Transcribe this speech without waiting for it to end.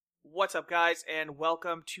What's up, guys, and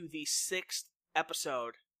welcome to the 6th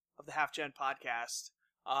episode of the Half Gen Podcast.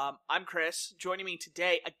 I'm Chris. Joining me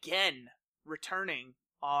today, again, returning,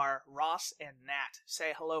 are Ross and Nat.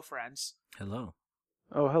 Say hello, friends. Hello.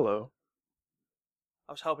 Oh, hello.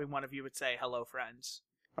 I was hoping one of you would say hello, friends.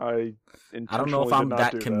 I don't know if I'm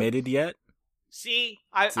that committed yet. See,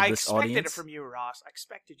 I expected audience? it from you, Ross. I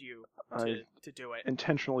expected you to do it.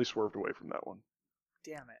 Intentionally swerved away from that one.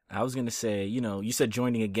 Damn it. I was going to say, you said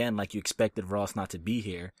joining again like you expected Ross not to be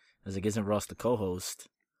here. I was like, isn't Ross the co-host?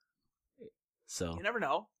 So You never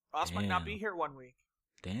know. Ross might not be here one week.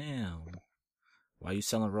 Damn. Why are you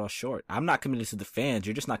selling Ross short? I'm not committed to the fans.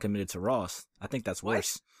 You're just not committed to Ross. I think that's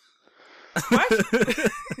worse. What?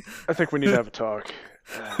 I think we need to have a talk.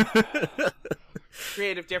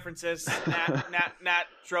 Creative differences. Nat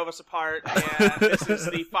drove us apart, and this is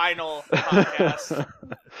the final podcast.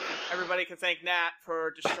 Everybody can thank Nat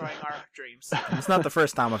for destroying our dreams. It's not the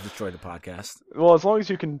first time I've destroyed the podcast. Well, as long as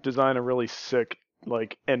you can design a really sick,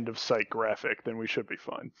 end of site graphic, then we should be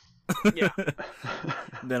fine. Yeah.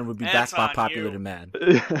 Then we'd be That's back by on Popular you. Demand.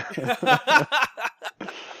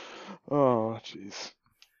 Oh, jeez.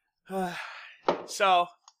 So,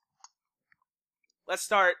 let's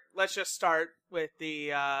just start with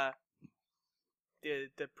the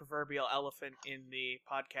proverbial elephant in the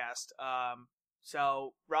podcast.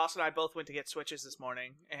 So Ross and I both went to get Switches this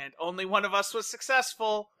morning, and only one of us was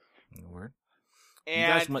successful. Word. And you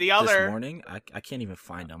guys went the other this morning, I can't even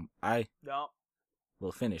find them. I no.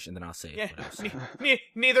 will finish and then I'll say Yeah, what I was saying.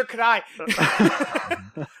 neither could I.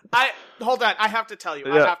 Hold on. I have to tell you.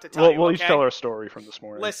 Yeah, I have to tell you. We'll okay? each tell our story from this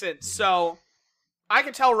morning. Listen. So I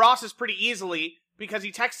can tell Ross's pretty easily because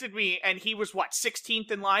he texted me and he was 16th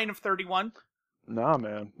in line of 31. Nah,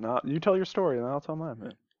 man. You tell your story and I'll tell mine,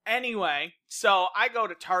 man. Anyway, so I go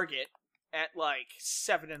to Target at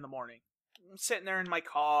 7 in the morning. I'm sitting there in my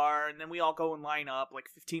car, and then we all go and line up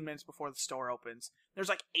 15 minutes before the store opens. There's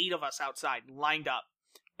 8 of us outside lined up.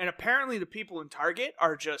 And apparently the people in Target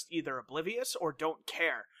are just either oblivious or don't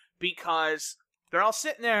care because they're all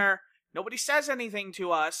sitting there. Nobody says anything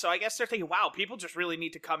to us. So I guess they're thinking, wow, people just really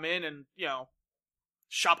need to come in and,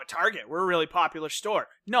 shop at Target. We're a really popular store.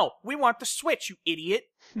 No, we want the Switch, you idiot.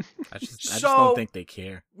 I just don't think they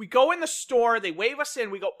care. We go in the store, they wave us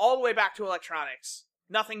in, we go all the way back to electronics.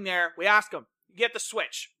 Nothing there. We ask them, you get the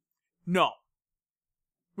Switch? No.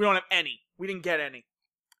 We don't have any. We didn't get any.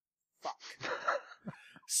 Fuck.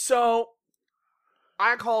 So,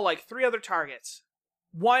 I call 3 other Targets.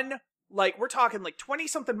 One, we're talking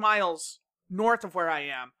 20-something miles north of where I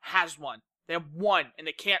am, has one. They have one, and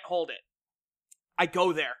they can't hold it. I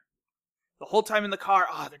go there. The whole time in the car,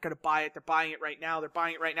 they're going to buy it. They're buying it right now. They're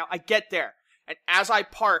buying it right now. I get there, and as I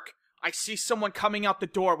park, I see someone coming out the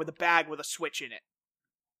door with a bag with a Switch in it.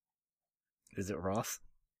 Is it Ross?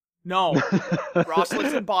 No. Ross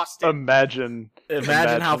lives in Boston. Imagine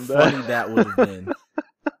how funny that would have been.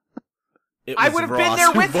 I would have been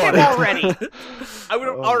there with him already. I would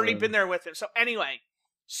have already been there with him. So anyway,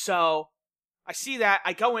 I see that.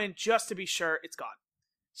 I go in just to be sure it's gone.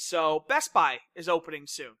 So Best Buy is opening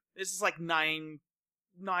soon. This is 9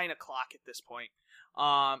 o'clock at this point.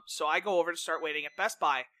 So I go over to start waiting at Best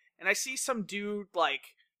Buy, and I see some dude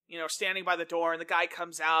standing by the door, and the guy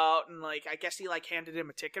comes out, and I guess he handed him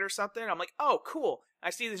a ticket or something. I'm like, oh, cool. I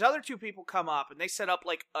see these other 2 people come up, and they set up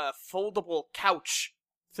a foldable couch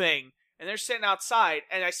thing, and they're sitting outside,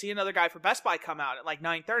 and I see another guy from Best Buy come out at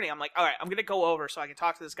 9:30. I'm like, all right, I'm gonna go over so I can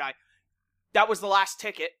talk to this guy. That was the last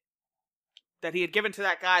ticket that he had given to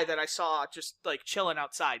that guy that I saw just chilling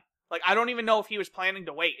outside. I don't even know if he was planning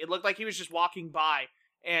to wait. It looked like he was just walking by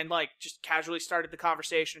and just casually started the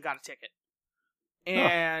conversation and got a ticket.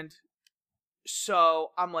 And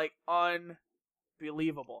so I'm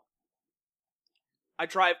unbelievable. I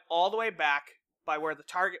drive all the way back by where the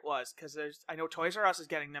Target was because I know Toys R Us is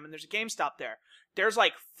getting them, and there's a GameStop there. There's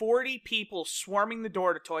 40 people swarming the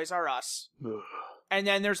door to Toys R Us. And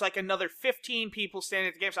then there's another 15 people standing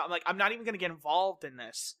at the GameStop. I'm not even going to get involved in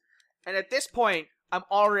this. And at this point, I'm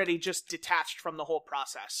already just detached from the whole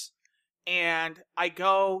process. And I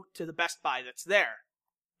go to the Best Buy that's there.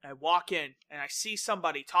 I walk in, and I see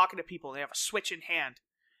somebody talking to people, and they have a Switch in hand.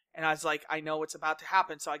 And I was like, I know what's about to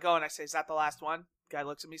happen. So I go, and I say, is that the last one? The guy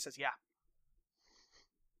looks at me and says, yeah.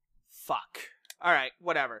 Fuck. All right,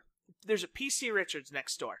 whatever. There's a PC Richards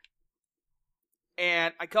next door.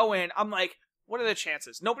 And I go in, I'm like, what are the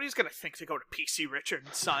chances? Nobody's going to think to go to PC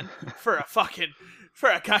Richards, son, for a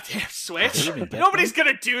goddamn Switch. Nobody's going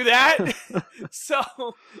to do that. So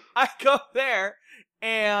I go there,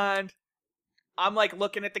 and I'm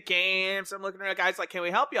looking at the games. I'm looking at guys can we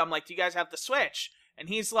help you? I'm like, do you guys have the Switch? And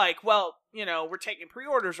he's like, well, we're taking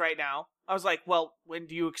pre-orders right now. I was like, well, when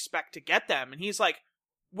do you expect to get them? And he's like,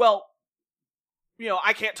 well,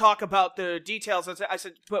 I can't talk about the details. I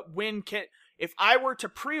said, but if I were to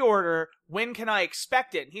pre-order, when can I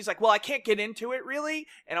expect it? And he's like, well, I can't get into it really.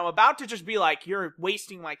 And I'm about to just be like, you're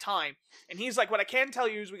wasting my time. And he's like, what I can tell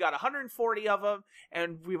you is we got 140 of them,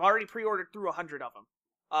 and we've already pre-ordered through 100 of them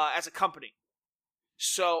as a company.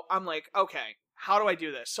 So I'm like, okay, how do I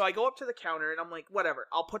do this? So I go up to the counter, and I'm like, whatever,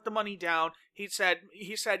 I'll put the money down. He said,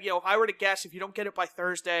 if I were to guess, if you don't get it by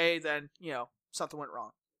Thursday, then, something went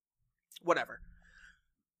wrong. Whatever.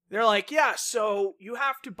 They're like, yeah, so you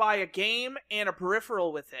have to buy a game and a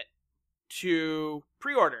peripheral with it to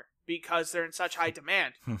pre-order because they're in such high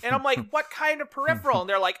demand. And I'm like, what kind of peripheral? And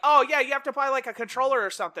they're like, oh, yeah, you have to buy like a controller or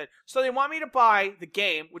something. So they want me to buy the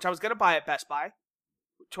game, which I was going to buy at Best Buy,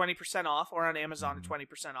 20% off, or on Amazon at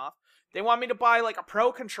 20% off. They want me to buy like a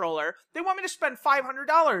Pro controller. They want me to spend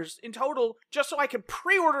 $500 in total just so I can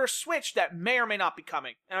pre-order a Switch that may or may not be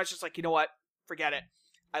coming. And I was just like, you know what? Forget it.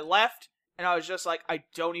 I left. And I was just like, I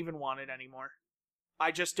don't even want it anymore.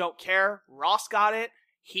 I just don't care. Ross got it.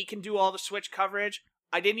 He can do all the Switch coverage.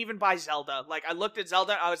 I didn't even buy Zelda. Like, I looked at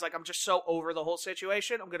Zelda, I was like, I'm just so over the whole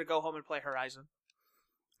situation. I'm going to go home and play Horizon.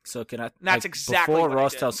 So can I... And that's exactly before what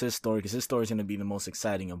Ross I did. tells his story, because his story is going to be the most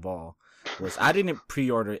exciting of all, was I didn't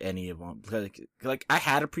pre-order any of them. Like, I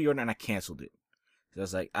had a pre-order and I canceled it. So I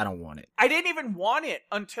was like, I don't want it. I didn't even want it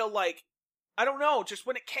until, like, I don't know, just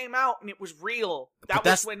when it came out and it was real. That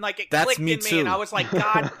was when, like, it clicked in me, and I was like,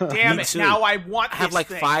 God damn it, now I want this I have, like,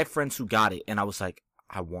 thing. 5 friends who got it, and I was like,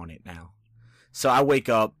 I want it now. So I wake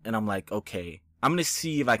up, and I'm like, okay, I'm gonna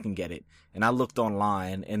see if I can get it. And I looked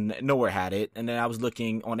online, and nowhere had it, and then I was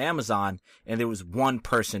looking on Amazon, and there was one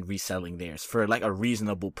person reselling theirs for, like, a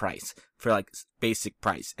reasonable price, for, like, basic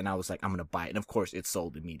price, and I was like, I'm gonna buy it, and of course, it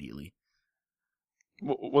sold immediately.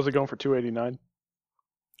 Was it going for $289?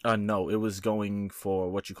 No, it was going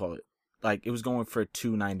for like it was going for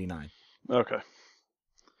 $299. Okay.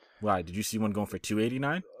 Why? Did you see one going for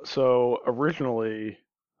 $289? So originally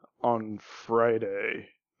on Friday,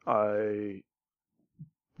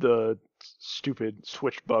 the stupid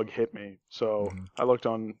Switch bug hit me. So I looked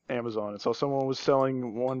on Amazon and saw someone was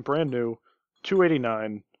selling one brand new,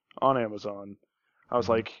 $289 on Amazon. I was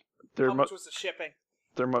like, how much was the shipping?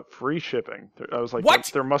 Free shipping. I was like,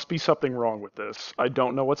 what? There must be something wrong with this. I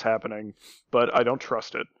don't know what's happening, but I don't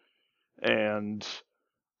trust it. And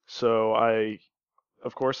so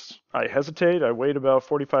of course, I hesitate. I wait about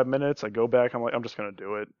 45 minutes. I go back. I'm like, I'm just going to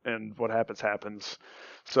do it. And what happens, happens.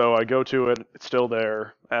 So I go to it. It's still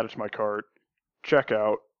there. Add it to my cart. Check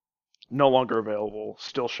out. No longer available.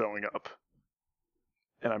 Still showing up.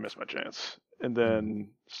 And I miss my chance. And then,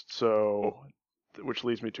 which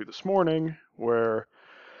leads me to this morning, where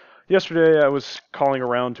yesterday I was calling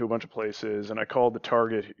around to a bunch of places, and I called the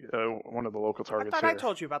Target, one of the local Targets. I thought I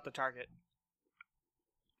told you about the Target.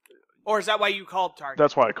 Or is that why you called Target?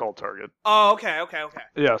 That's why I called Target. Oh, okay.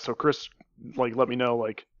 Yeah, so Chris, let me know,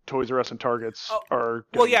 Toys R Us and Targets are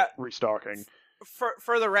restocking.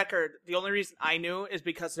 For the record, the only reason I knew is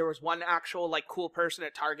because there was one actual, cool person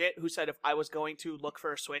at Target who said if I was going to look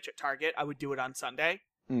for a Switch at Target, I would do it on Sunday.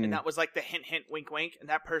 And that was the hint, hint, wink, wink. And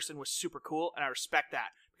that person was super cool, and I respect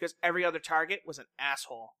that. Because every other Target was an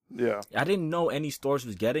asshole. Yeah. I didn't know any stores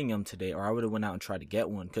was getting them today, or I would have went out and tried to get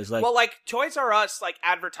one. Cause Toys R Us,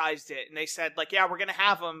 advertised it. And they said, yeah, we're going to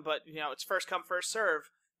have them, but, it's first come, first serve.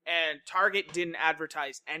 And Target didn't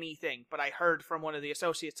advertise anything. But I heard from one of the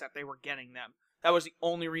associates that they were getting them. That was the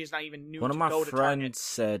only reason I even knew to go to Target. One of my friends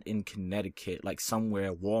said in Connecticut,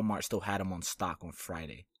 somewhere, Walmart still had them on stock on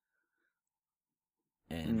Friday.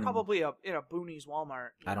 And probably in a boonies Walmart.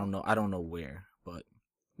 I don't know where, but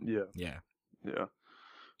yeah.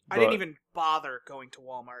 I didn't even bother going to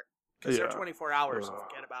Walmart because they're 24 hours. So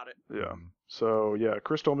forget about it. Yeah. So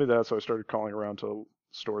Chris told me that, so I started calling around to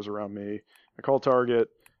stores around me. I called Target.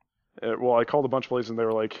 I called a bunch of places, and they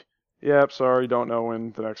were like, "Yep, sorry, don't know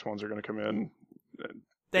when the next ones are going to come in."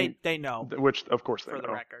 They know, which of course they know. For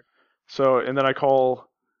the record. So and then I call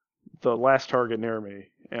the last Target near me,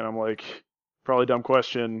 and I'm like, probably dumb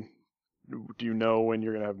question. Do you know when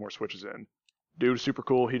you're going to have more Switches in? Dude, super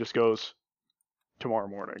cool. He just goes, tomorrow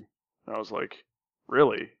morning. And I was like,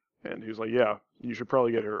 really? And he was like, yeah, you should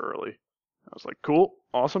probably get here early. I was like, cool,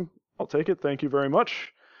 awesome. I'll take it. Thank you very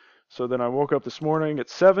much. So then I woke up this morning at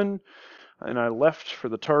 7, and I left for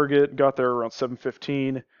the Target, got there around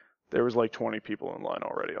 7:15. There was 20 people in line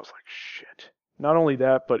already. I was like, shit. Not only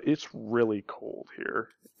that, but it's really cold here.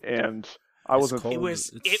 And I wasn't. It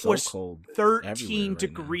was 13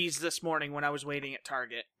 degrees this morning when I was waiting at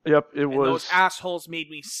Target. Yep, and those assholes made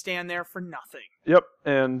me stand there for nothing. Yep,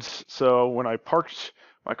 and so when I parked,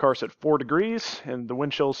 my car said 4 degrees, and the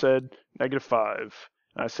wind chill said -5.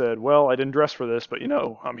 And I said, well, I didn't dress for this, but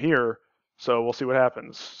I'm here, so we'll see what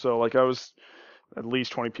happens. So like I was at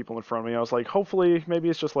least 20 people in front of me. I was like, hopefully, maybe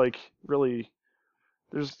it's just like really.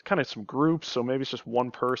 There's kind of some groups, so maybe it's just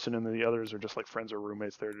one person and then the others are just like friends or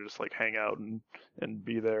roommates there to just like hang out and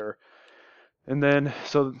be there. And then,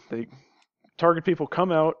 so the Target people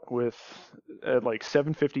come out at like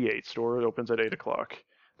 7:58, store opens at 8 o'clock.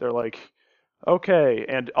 They're like, okay,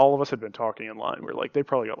 and all of us had been talking in line. We're like, they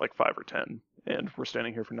probably got like 5 or 10, and we're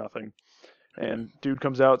standing here for nothing. And dude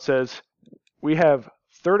comes out, says, we have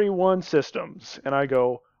 31 systems. And I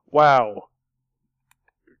go, wow.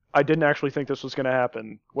 I didn't actually think this was going to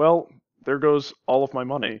happen. Well, there goes all of my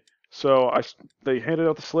money. So they handed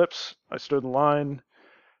out the slips. I stood in line,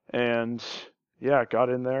 and yeah, got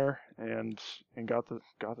in there and got the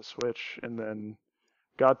Switch, and then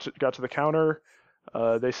got to the counter.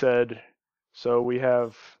 They said, so we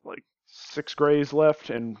have like 6 grays left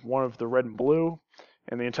and one of the red and blue.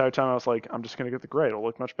 And the entire time I was like, I'm just going to get the gray. It'll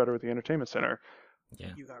look much better at the entertainment center.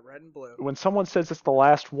 Yeah. You got red and blue. When someone says it's the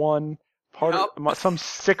last one, some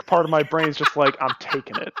sick part of my brain is just like, I'm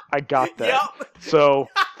taking it. I got that. Yep. So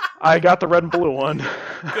I got the red and blue one.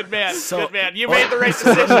 Good man. Good man. You made the right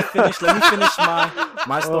decision. Let me finish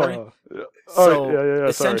my story.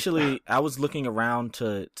 Essentially, sorry. I was looking around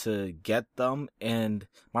to get them, and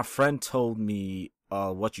my friend told me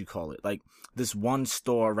like this one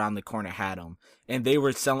store around the corner had them, and they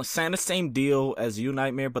were selling the same deal as you,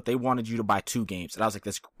 Nightmare, but they wanted you to buy 2 games, and I was like,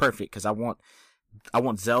 that's perfect because I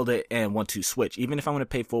want Zelda and want to Switch. Even if I'm going to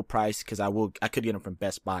pay full price, because I could get them from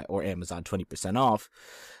Best Buy or Amazon 20% off.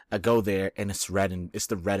 I go there and it's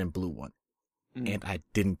the red and blue one, and I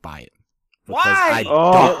didn't buy it because Why? I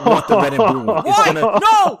don't want the red and blue one. Why?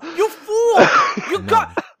 No, you fool!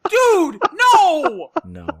 Dude, no!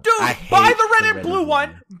 No. Dude, buy the red and blue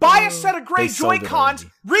one, buy a set of gray Joy-Cons,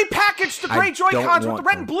 repackage the gray Joy-Cons with the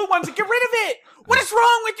red and blue ones, and get rid of it! What is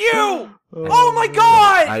wrong with you? Oh my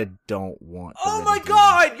god! I don't want. Oh my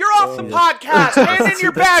god! You're off the podcast! Hand in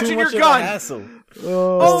your badge and your gun!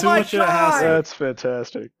 Oh my god! That's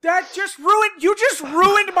fantastic. You just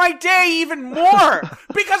ruined my day even more!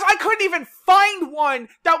 Because I couldn't even find one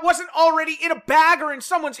that wasn't already in a bag or in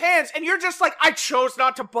someone's hands, and you're just like, I chose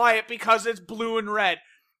not to buy it because it's blue and red.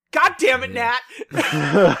 God damn it, Nat!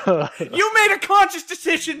 You made a conscious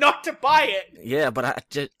decision not to buy it. Yeah, but I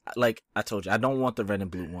just, like I told you, I don't want the red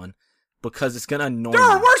and blue one because it's gonna annoy me. There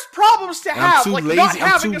are worse problems to have, like not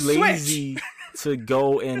having a Switch. I'm too lazy to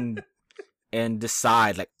go and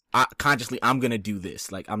decide, like, consciously, I'm gonna do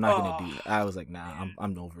this. Like, I'm not gonna do it. I was like, nah,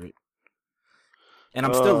 I'm over it. And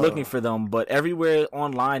I'm still looking for them, but everywhere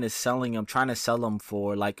online is selling them, trying to sell them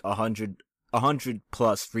for like 100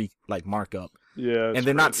 plus free like markup. Yeah, and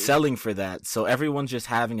they're not selling for that, so everyone's just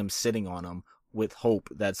having them sitting on them with hope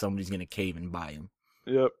that somebody's gonna cave and buy them.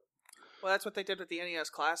 Yep. Well, that's what they did with the NES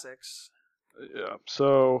Classics. Yeah.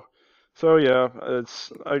 So yeah,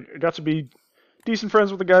 I got to be decent friends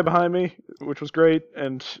with the guy behind me, which was great.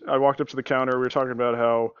 And I walked up to the counter. We were talking about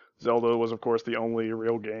how Zelda was, of course, the only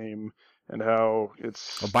real game, and how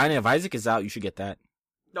it's. Well, Binding of Isaac is out. You should get that.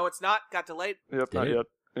 No, it's not. Got delayed. Yep, not yet.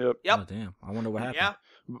 Yep. Oh, damn. I wonder what happened. Yeah.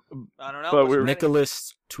 I don't know. But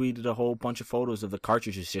Nicholas tweeted a whole bunch of photos of the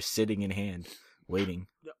cartridges just sitting in hand, waiting.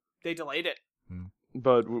 They delayed it.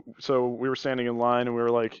 But so we were standing in line, and we were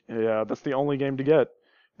like, yeah, that's the only game to get.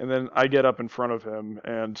 And then I get up in front of him,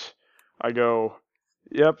 and I go,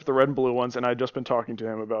 yep, the red and blue ones. And I'd just been talking to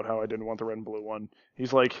him about how I didn't want the red and blue one.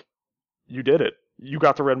 He's like, you did it. You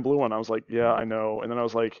got the red and blue one. I was like, yeah, I know. And then I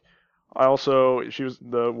was like, she was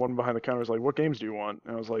the one behind the counter was like, what games do you want?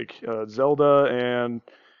 And I was like, Zelda and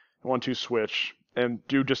I want to Switch. And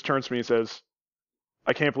dude just turns to me and says,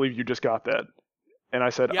 I can't believe you just got that. And I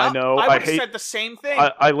said, yep, I know. I would have said the same thing.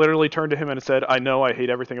 I literally turned to him and said, I know I hate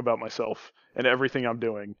everything about myself and everything I'm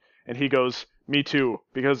doing. And he goes, me too,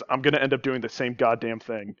 because I'm going to end up doing the same goddamn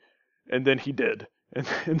thing. And then he did. And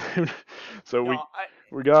then, so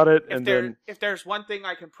we got it. If there's one thing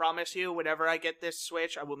I can promise you, whenever I get this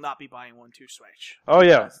Switch, I will not be buying one to Switch. Oh,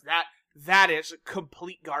 yeah. That is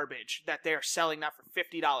complete garbage that they're selling that for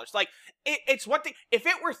 $50. Like, it's one thing. If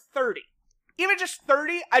it were $30, even just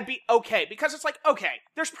 $30, I'd be okay. Because it's like, okay,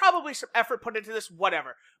 there's probably some effort put into this,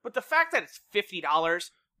 whatever. But the fact that it's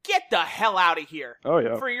 $50, Get the hell out of here. Oh,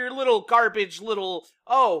 yeah. For your little garbage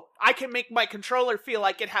I can make my controller feel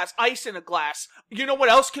like it has ice in a glass. You know what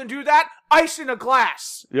else can do that? Ice in a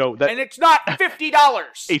glass. Yo, that... And it's not $50.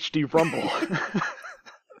 HD Rumble.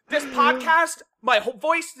 This podcast, my whole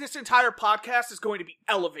voice, this entire podcast is going to be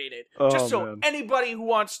elevated. Just so anybody who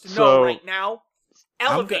wants to know right now,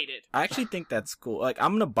 elevated. I actually think that's cool. Like, I'm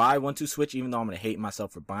going to buy 1-2 Switch, even though I'm going to hate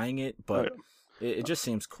myself for buying it, but it just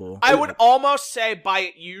seems cool. I would almost say buy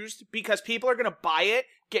it used, because people are going to buy it,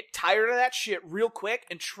 get tired of that shit real quick,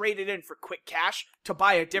 and trade it in for quick cash to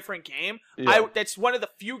buy a different game. Yeah. That's one of the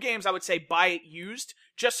few games I would say buy it used,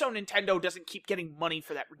 just so Nintendo doesn't keep getting money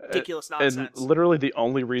for that ridiculous nonsense. And literally the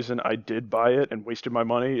only reason I did buy it and wasted my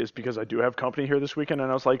money is because I do have company here this weekend, and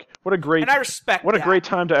I was like, what a great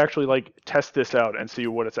time to actually like test this out and see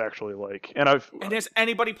what it's actually like. And has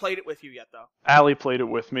anybody played it with you yet, though? Allie played it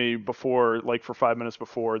with me before, like for 5 minutes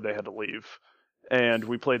before they had to leave, and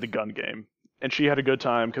we played the gun game, and she had a good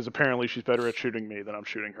time because apparently she's better at shooting me than I'm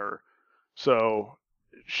shooting her. So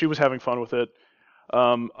she was having fun with it.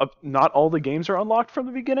 Not all the games are unlocked from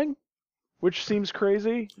the beginning, which seems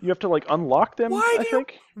crazy. You have to like unlock them. I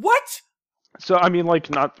think. What? So I mean, like,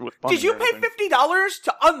 not with. Did you pay $50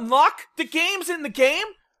 to unlock the games in the game?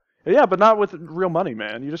 Yeah, but not with real money,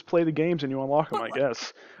 man. You just play the games and you unlock them, I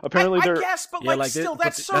guess. Apparently, I guess, but still,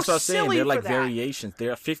 that's so silly. That's what I'm saying. They're like variations.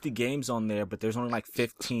 There are 50 games on there, but there's only like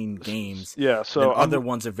 15 games. Yeah, so other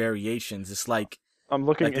ones are variations. It's like. I'm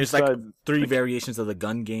looking there's inside. Like 3 variations of the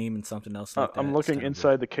gun game and something else like that. I'm looking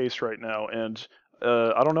inside the case right now, and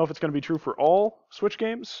I don't know if it's going to be true for all Switch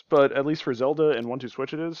games, but at least for Zelda and 1-2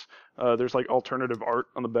 Switch it is. There's like alternative art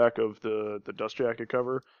on the back of the dust jacket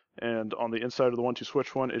cover, and on the inside of the 1-2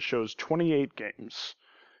 Switch one, it shows 28 games.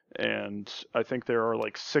 And I think there are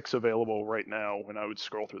like 6 available right now when I would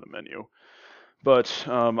scroll through the menu. But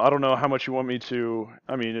I don't know how much you want me to.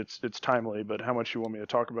 I mean, it's timely, but how much you want me to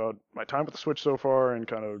talk about my time with the Switch so far and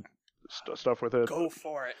kind of stuff with it. Go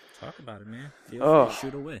for it. Talk about it, man. Feel free to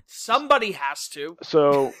shoot away. Somebody has to.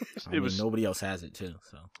 So nobody else has it too.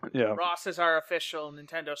 So yeah, Ross is our official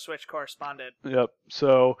Nintendo Switch correspondent. Yep.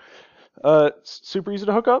 So super easy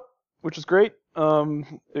to hook up, which is great.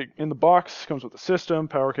 In the box comes with a system,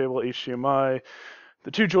 power cable, HDMI. The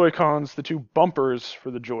 2 Joy-Cons, the 2 bumpers for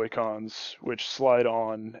the Joy-Cons, which slide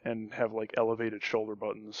on and have like elevated shoulder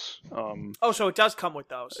buttons. So it does come with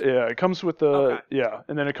those. Yeah, it comes with the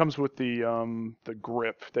and then it comes with the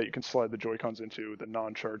grip that you can slide the Joy-Cons into, the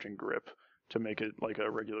non-charging grip, to make it like a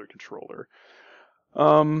regular controller.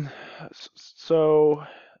 The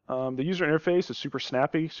user interface is super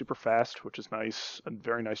snappy, super fast, which is nice. A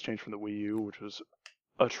very nice change from the Wii U, which was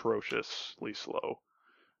atrociously slow.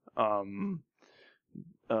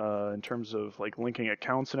 In terms of like linking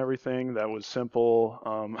accounts and everything, that was simple.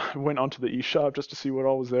 I went onto the eShop just to see what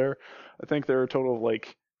all was there. I think there are a total of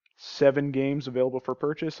like 7 games available for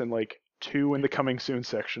purchase and like 2 in the coming soon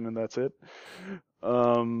section, and that's it.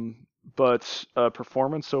 But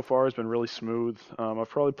performance so far has been really smooth. I've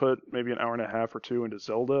probably put maybe an hour and a half or 2 into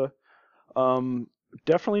Zelda.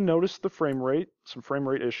 Definitely noticed the frame rate, some frame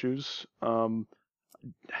rate issues.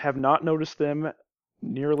 Have not noticed them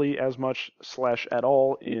nearly as much / at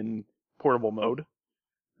all in portable mode.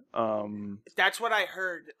 That's what I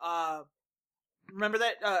heard. Remember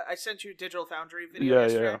that I sent you a Digital Foundry video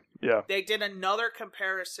yesterday? Yeah. They did another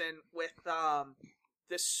comparison with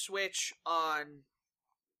the Switch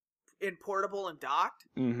in portable and docked,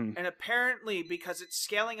 and apparently because it's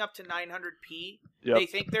scaling up to 900p, they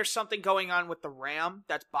think there's something going on with the RAM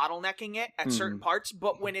that's bottlenecking it at certain parts.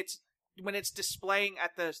 But when it's displaying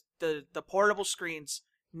at the portable screen's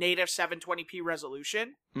native 720p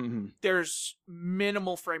resolution, there's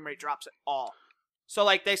minimal frame rate drops at all. So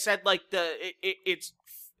like they said, like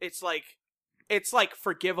it's like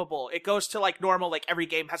forgivable. It goes to like normal, like every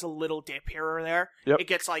game has a little dip here or there. It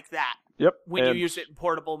gets like that. When you use it in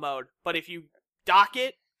portable mode. But if you dock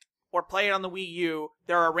it or play it on the Wii U,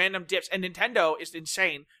 there are random dips. And Nintendo is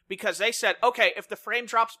insane because they said, okay, if the frame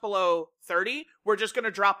drops below 30, we're just going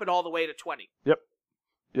to drop it all the way to 20.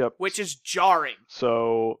 Yep. Which is jarring.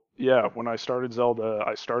 So, yeah, when I started Zelda,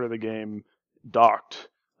 I started the game docked.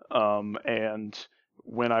 And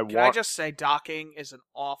when I Can I just say docking is an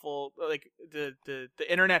awful... Like, the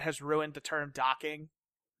internet has ruined the term docking.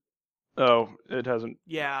 Oh, it hasn't.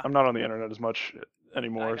 Yeah. I'm not on the internet as much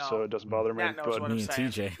anymore, so it doesn't bother me. But me and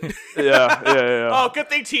TJ. Yeah. Oh, good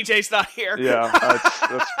thing TJ's not here. Yeah,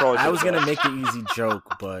 that's probably. I was gonna make the easy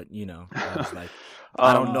joke, but I was like,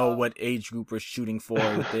 I don't know what age group we're shooting for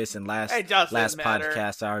with this. And last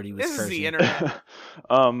podcast, I already was cursing. This is the internet.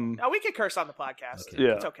 No, we can curse on the podcast. Okay.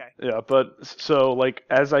 Yeah, it's okay. Yeah, but so like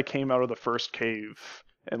as I came out of the first cave,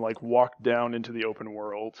 and like walked down into the open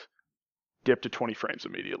world, dipped to 20 frames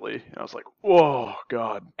immediately. And I was like, whoa,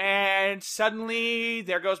 God. And suddenly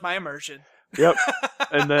there goes my immersion. Yep.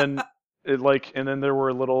 And then there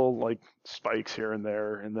were little like spikes here and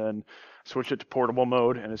there, and then switched it to portable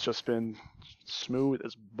mode, and it's just been smooth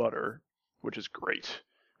as butter, which is great.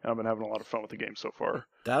 And I've been having a lot of fun with the game so far.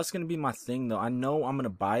 That's gonna be my thing, though. I know I'm gonna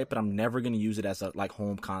buy it, but I'm never gonna use it as a like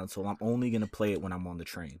home console. I'm only gonna play it when I'm on the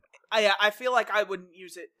train. I feel like I wouldn't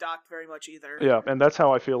use it docked very much either. Yeah, and that's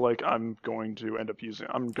how I feel like I'm going to end up using.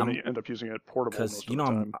 I'm going to end up using it portable most of the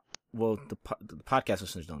time. The podcast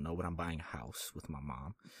listeners don't know, but I'm buying a house with my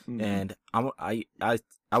mom, Mm-hmm. and I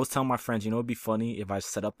was telling my friends, it'd be funny if I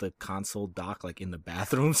set up the console dock like in the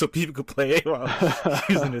bathroom so people could play it while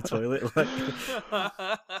using the toilet. Like,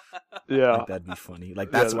 yeah, like, that'd be funny.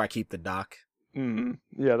 Like that's where I keep the dock.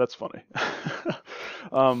 Yeah, that's funny.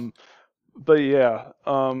 But yeah,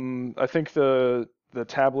 I think the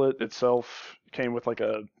tablet itself came with like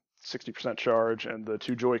a 60% charge, and the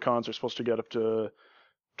two Joy-Cons are supposed to get up to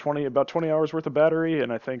about 20 hours worth of battery,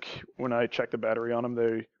 and I think when I checked the battery on them,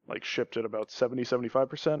 they like shipped at about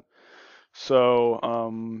 70-75%. So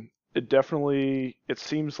it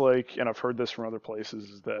seems like, and I've heard this from other places,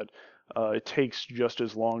 is that it takes just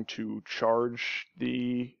as long to charge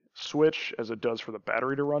the Switch as it does for the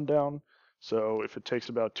battery to run down. So if it takes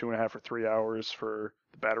about 2.5 or 3 hours for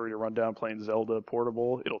the battery to run down playing Zelda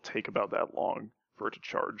portable, it'll take about that long for it to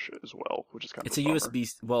charge as well, which is kind of It's a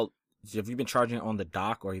USB. Well, have you been charging it on the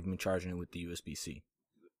dock, or have you been charging it with the USB-C?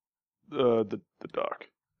 The dock.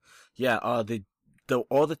 Yeah. The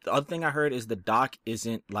other thing I heard is the dock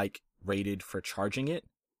isn't like rated for charging it.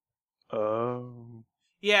 Oh.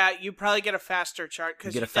 Yeah, you probably get a faster charge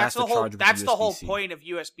because that's the whole point of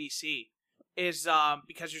USB-C. Is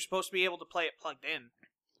because you're supposed to be able to play it plugged in.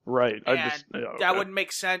 Right. That wouldn't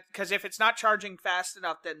make sense, because if it's not charging fast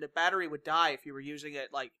enough, then the battery would die if you were using it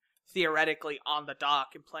like theoretically on the dock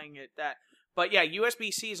and playing it that. But yeah,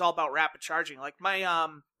 USB-C is all about rapid charging. Like my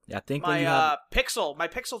I think my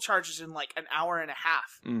Pixel charges in like an hour and a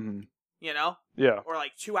half. Mm-hmm. You know? Yeah. Or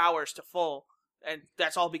like 2 hours to full, and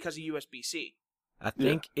that's all because of USB-C. I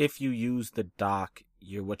think if you use the dock,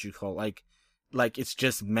 you're what you call like it's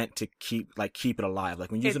just meant to keep it alive. Like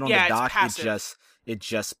when you use it on the dock, it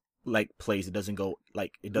just like plays. It doesn't go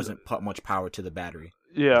like it doesn't put much power to the battery.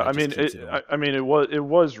 Yeah, it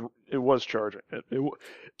was charging.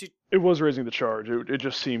 It was raising the charge. It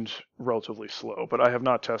just seemed relatively slow, but I have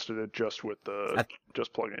not tested it just with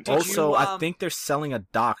just plugging it. Also, I think they're selling a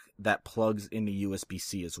dock that plugs into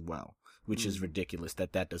USB-C as well, which is ridiculous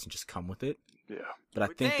that doesn't just come with it. Yeah, but I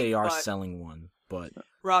think they are selling one. But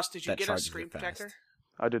Ross, did you get a screen protector?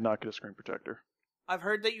 I did not get a screen protector. I've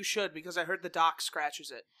heard that you should, because I heard the dock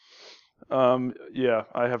scratches it. Yeah,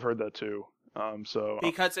 I have heard that too.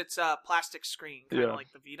 Because it's a plastic screen, kind of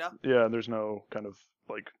like the Vita. Yeah, there's no kind of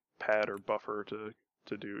like pad or buffer to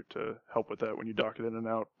help with that when you dock it in and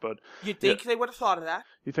out. But you'd think they would have thought of that.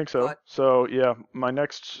 You think so? So yeah, my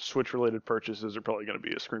next Switch related purchases are probably going to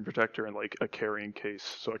be a screen protector and like a carrying case,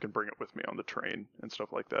 so I can bring it with me on the train and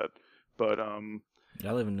stuff like that. But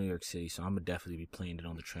I live in New York City, so I'm gonna definitely be playing it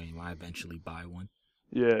on the train when I eventually buy one.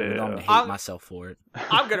 Yeah. I'm gonna hate myself for it.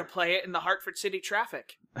 I'm gonna play it in the Hartford City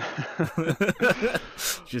traffic.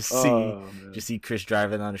 Just see Chris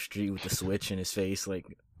driving down the street with the Switch in his face, like.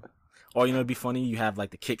 Or it'd be funny. You have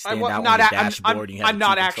like the kickstand out on the dashboard. And you have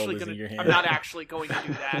in your hand. I'm not actually going to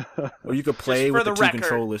do that. Or you could play with the two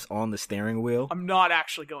controllers on the steering wheel. I'm not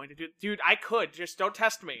actually going to do it. Dude, I could. Just don't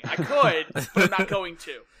test me. I could, but I'm not going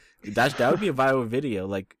to. That would be a viral video.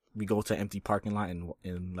 Like, we go to an empty parking lot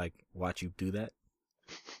and like watch you do that.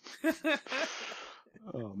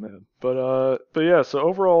 Oh man. But yeah, so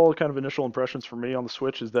overall kind of initial impressions for me on the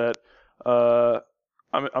Switch is that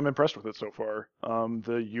I'm impressed with it so far.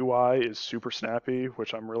 The UI is super snappy,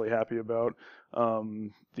 which I'm really happy about.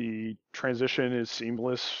 The transition is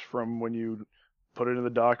seamless from when you put it in the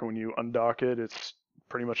dock and when you undock it. It's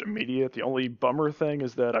pretty much immediate. The only bummer thing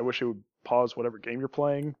is that I wish it would pause whatever game you're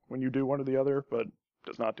playing when you do one or the other, but it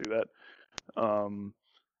does not do that.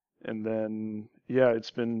 And then, yeah,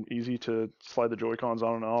 it's been easy to slide the Joy-Cons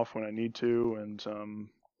on and off when I need to, and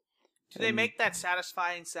do they make that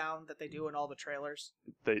satisfying sound that they do in all the trailers?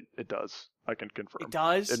 It does. I can confirm. It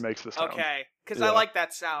does? It makes the sound. Okay, because I like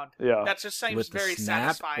that sound. Yeah. That just seems very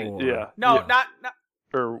satisfying. Or... Yeah. No, yeah. not...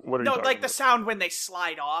 Or what are you talking like about? the sound when they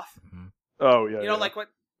slide off. Mm-hmm. Oh, yeah. You know, like what...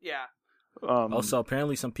 Yeah. Also,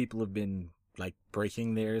 apparently some people have been like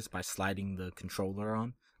breaking theirs by sliding the controller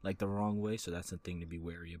on like the wrong way, so that's a thing to be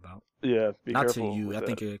wary about. Yeah, be not careful to you. with I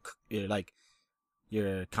that. think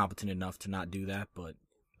you're competent enough to not do that, but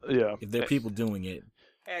yeah, if there are people doing it,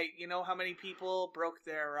 Hey, you know how many people broke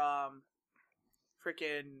their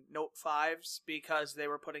freaking Note 5s because they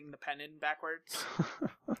were putting the pen in backwards?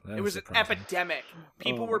 It was an epidemic.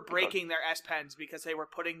 People were breaking their S Pens because they were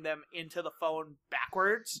putting them into the phone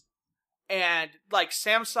backwards. And, like,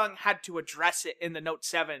 Samsung had to address it in the Note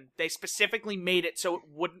 7. They specifically made it so it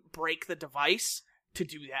wouldn't break the device to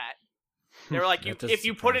do that. They were like, if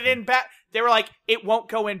you put it in they were like, it won't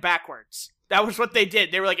go in backwards. That was what they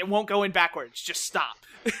did. They were like, it won't go in backwards. Just stop.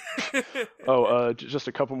 Just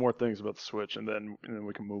a couple more things about the Switch, and then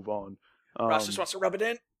we can move on. Ross just wants to rub it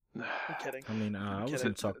in. I'm kidding. I mean, I was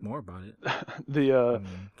going to talk more about it.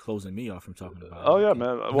 Closing me off from talking about it. Oh, yeah,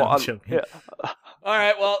 man. Well, yeah. All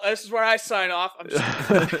right, well, this is where I sign off. I'm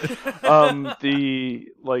just the,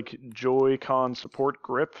 Joy-Con support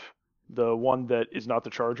grip, the one that is not the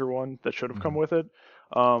charger one that should have come with it,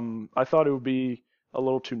 I thought it would be a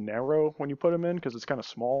little too narrow when you put them in because it's kind of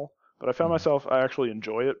small. But I found myself, I actually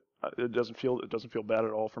enjoy it. It doesn't feel bad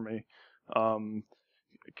at all for me.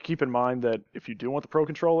 Keep in mind that if you do want the Pro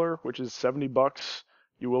Controller, which is $70,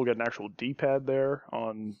 you will get an actual D-pad there.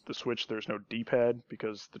 On the Switch, there's no D-pad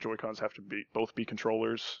because the Joy-Cons have to both be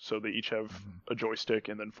controllers, so they each have a joystick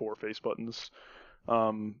and then 4 face buttons.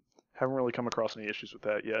 Haven't really come across any issues with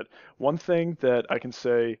that yet. One thing that I can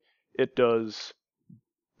say it does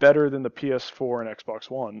better than the PS4 and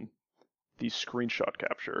Xbox One, the screenshot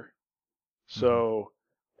capture. So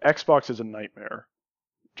Xbox is a nightmare,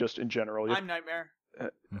 just in general. I'm Nightmare.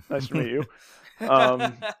 Nice to meet you.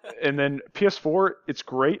 And then PS4, it's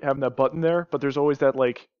great having that button there, but there's always that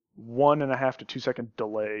 1.5 to 2 second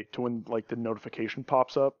delay to when the notification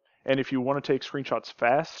pops up. And if you want to take screenshots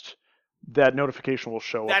fast, that notification will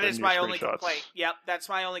show up. That is my only complaint. Yep, that's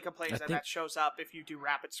my only complaint. That shows up if you do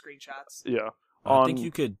rapid screenshots. Yeah, I think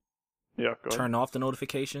you could go turn off the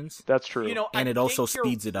notifications. That's true. And it also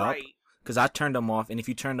speeds it up. Because I turned them off, and if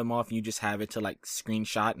you turn them off, you just have it to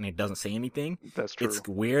screenshot, and it doesn't say anything. That's true. It's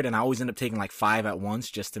weird, and I always end up taking 5 at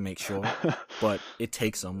once just to make sure. But it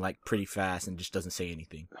takes them pretty fast and just doesn't say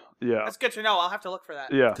anything. Yeah, that's good to know. I'll have to look for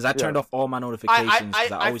that. Yeah, because I turned off all my notifications.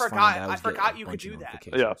 I forgot you could do that.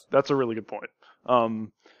 Yeah, that's a really good point.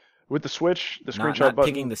 With the Switch, the screenshot not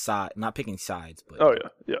button. Not picking sides, but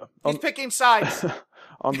yeah. He's picking sides.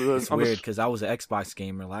 It's weird because I was an Xbox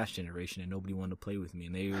gamer last generation and nobody wanted to play with me,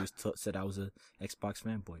 and they always said I was a Xbox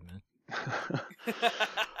fanboy, man.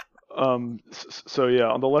 So yeah,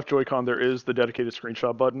 on the left Joy-Con there is the dedicated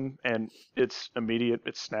screenshot button, and it's immediate,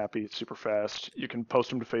 it's snappy, it's super fast. You can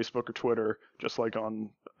post them to Facebook or Twitter just like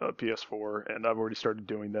on PS4, and I've already started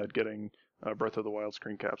doing that, getting Breath of the Wild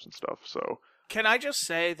screen caps and stuff. So can I just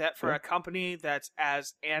say that for a company that's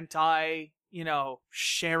as anti,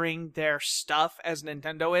 sharing their stuff as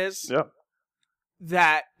Nintendo is,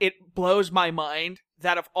 that it blows my mind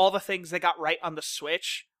that of all the things they got right on the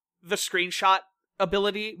Switch, the screenshot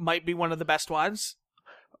ability might be one of the best ones.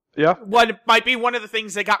 Yeah. Might be one of the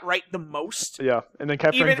things they got right the most. Yeah, and then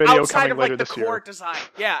capturing even video outside coming of later this year. the core design.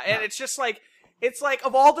 Yeah, and it's just it's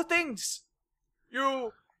of all the things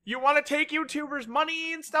you want to take YouTubers'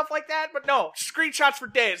 money and stuff like that, but no, screenshots for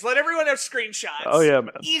days. Let everyone have screenshots. Oh yeah,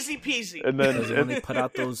 man. Easy peasy. And then when they put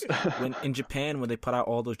out in Japan, when they put out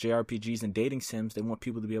all those JRPGs and dating sims, they want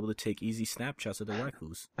people to be able to take easy snapshots of their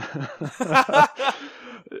waifus.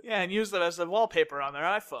 Yeah, and use them as the wallpaper on their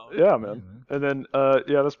iPhone. Yeah, man. And then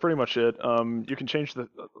that's pretty much it. You can change the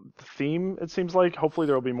theme. It seems like hopefully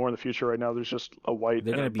there will be more in the future. Right now, there's just a white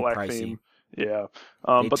and a black theme. Yeah,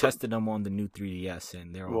 they tested them on the new 3DS,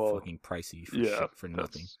 and they're all fucking pricey for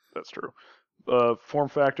nothing. That's true. Form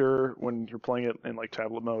factor, when you're playing it in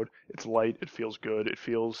tablet mode, it's light. It feels good. It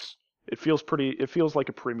feels pretty. It feels like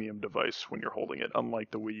a premium device when you're holding it,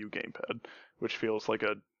 unlike the Wii U gamepad, which feels like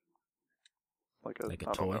a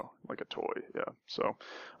toy. Like a toy. Yeah. So,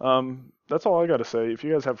 that's all I got to say. If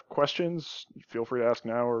you guys have questions, feel free to ask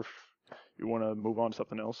now, or if you want to move on to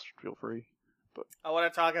something else, feel free. But I want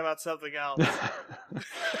to talk about something else.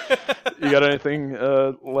 You got anything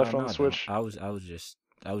left on the Switch? I was just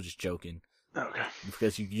joking. Okay.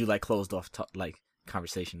 Because you closed off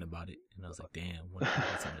conversation about it, and I was like, damn, what's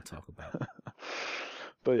something to talk about?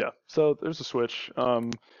 But yeah, so there's a Switch.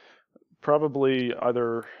 Probably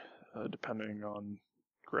either depending on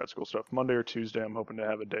grad school stuff, Monday or Tuesday. I'm hoping to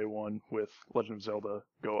have a day one with Legend of Zelda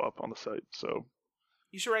go up on the site. So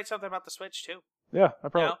you should write something about the Switch too. Yeah, I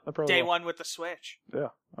probably day will. one with the Switch. Yeah,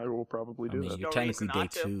 I will probably do that. You're technically day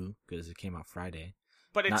 2 because it came out Friday.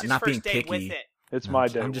 But it's his first day with it. It's my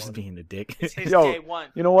day. I'm just being a dick. It's his day one.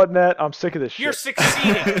 You know what, Nat? I'm sick of this shit. You're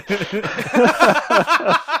succeeding.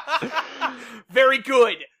 Very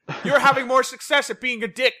good. You're having more success at being a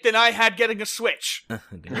dick than I had getting a Switch.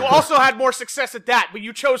 You also had more success at that, but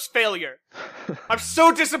you chose failure. I'm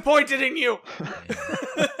so disappointed in you.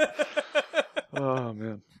 Oh,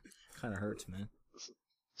 man. Kind of hurts, man.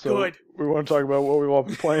 So Good. We want to talk about what we've all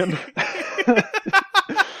been playing.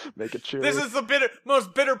 Make it cheery. This is the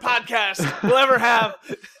most bitter podcast we'll ever have.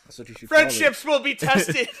 That's what you should Friendships will be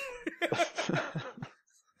tested.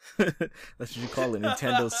 That's what you call it.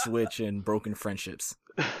 Nintendo Switch and broken friendships.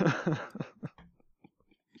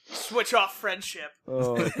 Switch off friendship.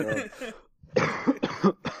 Oh, my God.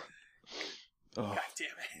 God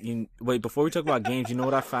damn it. Wait, before we talk about games, you know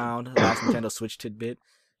what I found? Last Nintendo Switch tidbit.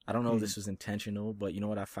 I don't know if this was intentional, but you know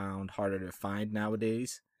what I found harder to find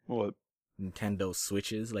nowadays? What? Nintendo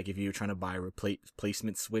Switches. Like if you're trying to buy a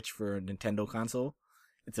replacement Switch for a Nintendo console,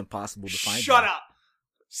 it's impossible to find. Shut up!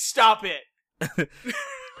 Stop it!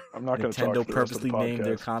 I'm not going to talk Nintendo for the rest of the purposely named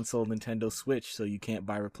their podcast. console Nintendo Switch so you can't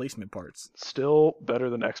buy replacement parts. Still better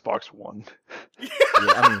than Xbox One. Yeah,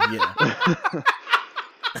 I mean, yeah.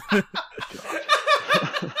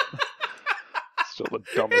 Still the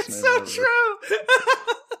dumbest It's name so ever. true!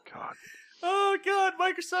 God. Oh god,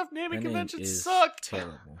 Microsoft naming That name conventions is suck.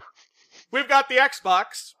 terrible. We've got the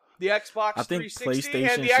Xbox, I think 360, PlayStation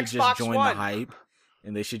and the should Xbox just join One. the hype,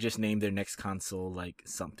 and they should just name their next console like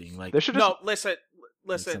something like. They should just No, listen.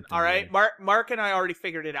 something All right, weird. Mark and I already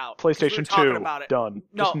figured it out. 'Cause we were PlayStation talking 2. about it. Done.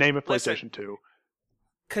 No, just name it listen. PlayStation 2.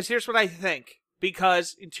 Because here's what I think.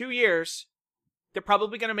 Because in 2 years, they're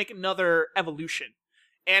probably going to make another evolution.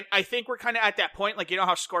 And I think we're kind of at that point, like, you know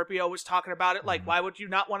how Scorpio was talking about it? Like, why would you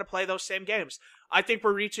not want to play those same games? I think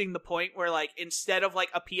we're reaching the point where, like, instead of, like,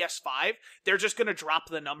 a PS5, they're just going to drop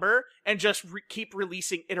the number and just keep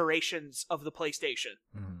releasing iterations of the PlayStation.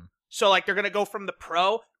 Mhm. So, like, they're going to go from the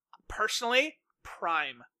Pro, personally,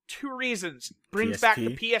 Prime. 2 reasons. Brings back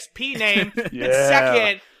the PSP name. Yeah.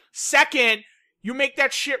 And second, you make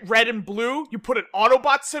that shit red and blue, you put an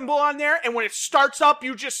Autobot symbol on there, and when it starts up,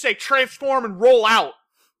 you just say transform and roll out.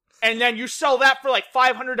 And then you sell that for like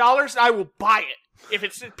 $500, and I will buy it. If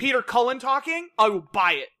it's Peter Cullen talking, I will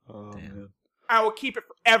buy it. Oh, Damn. man. I will keep it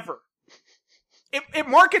forever. It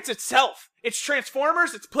markets itself. It's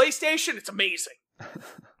Transformers, it's PlayStation, it's amazing.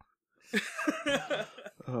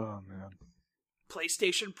 Oh, man.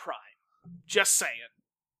 PlayStation Prime. Just saying.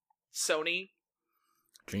 Sony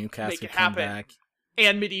Dreamcast Make could it come happen. back.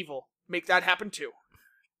 and Medieval. Make that happen too.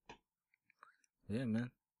 Yeah,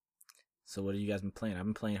 man. So what have you guys been playing? I've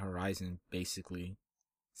been playing Horizon basically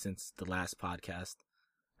since the last podcast.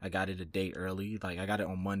 I got it a day early. Like I got it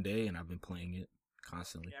on Monday, and I've been playing it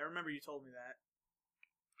constantly. Yeah, I remember you told me that.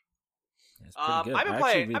 Yeah, it's pretty good. I've been I actually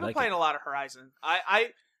playing. really I've been like playing it. a lot of Horizon.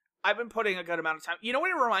 I've been putting a good amount of time. You know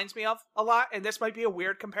what it reminds me of a lot, and this might be a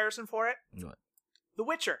weird comparison for it. What? The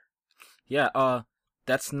Witcher. Yeah,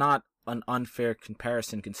 that's not an unfair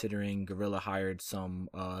comparison considering Guerrilla hired some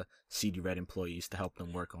CD Red employees to help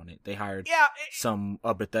them work on it. They hired Yeah, some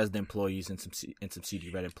Bethesda employees and some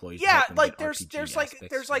CD Red employees. to yeah. help them Like get there's RPG like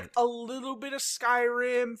aspects there's like right. a little bit of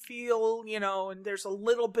Skyrim feel, you know, and there's a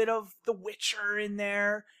little bit of The Witcher in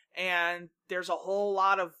there, and there's a whole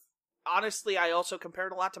lot of. Honestly, I also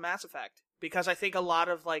compared a lot to Mass Effect because I think a lot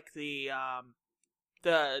of like the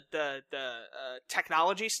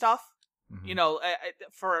technology stuff. Mhm. You know,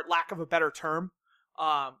 for lack of a better term,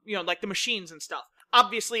 you know, like the machines and stuff.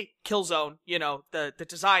 Obviously, Killzone, you know, the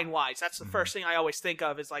design wise, that's the first thing I always think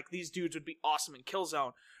of is like these dudes would be awesome in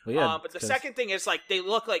Killzone. Well, yeah, But the 'cause- second thing is like they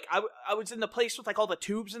look like I was in the place with like all the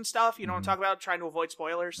tubes and stuff. You know what I'm talking about? Trying to avoid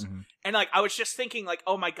spoilers. Mhm. And like I was just thinking like,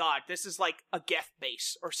 oh my god, this is like a Geth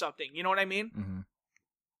base or something. You know what I mean? Mhm.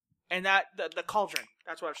 And that the Cauldron.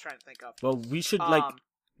 That's what I was trying to think of. Well, we should like.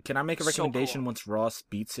 Can I make a so recommendation cool. once Ross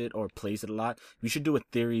beats it or plays it a lot? We should do a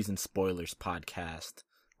theories and spoilers podcast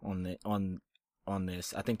on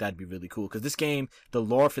this. I think that'd be really cool because this game, the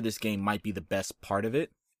lore for this game, might be the best part of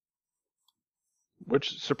it.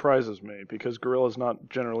 Which surprises me because Guerrilla's not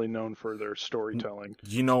generally known for their storytelling.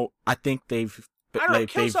 You know, I think they've. I don't know.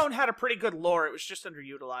 like, they've- Killzone had a pretty good lore. It was just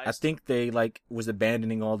underutilized. I think they like was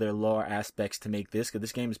abandoning all their lore aspects to make this because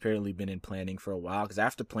this game has apparently been in planning for a while. Because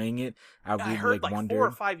after playing it, I I really heard like wondered. 4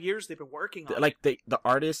 or 5 years they've been working on Like the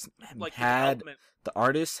artist it. Like the had development. the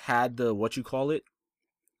artist had the what you call it,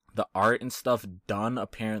 the art and stuff done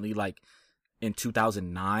apparently like in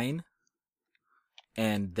 2009,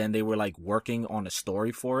 and then they were like working on a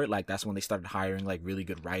story for it. Like that's when they started hiring like really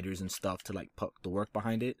good writers and stuff to like put the work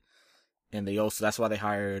behind it. And they also that's why they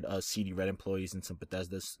hired CD Red employees and some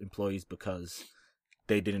Bethesda employees because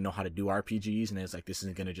they didn't know how to do RPGs, and it's like this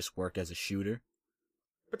isn't gonna just work as a shooter.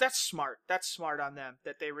 But that's smart. That's smart on them,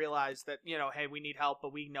 that they realize that, you know, hey, we need help,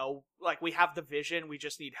 but we know, like, we have the vision, we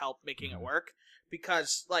just need help making it work.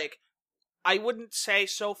 Because, like, I wouldn't say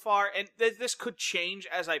so far, and this could change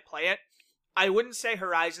as I play it, I wouldn't say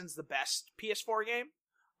Horizon's the best PS4 game.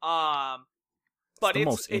 But it's the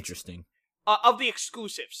most interesting. Of the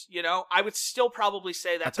exclusives, you know? I would still probably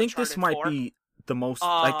say that's I think Uncharted this might 4. be the most.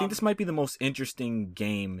 I think this might be the most interesting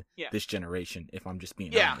game this generation. If I'm just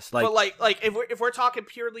being honest, but like if we're talking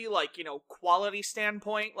purely like, you know, quality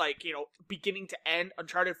standpoint, like, you know, beginning to end,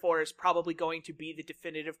 Uncharted 4 is probably going to be the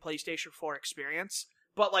definitive PlayStation 4 experience.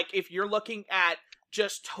 But like if you're looking at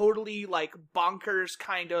just totally like bonkers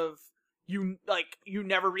kind of you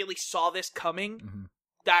never really saw this coming,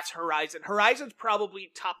 that's Horizon. Horizon's probably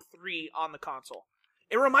top 3 on the console.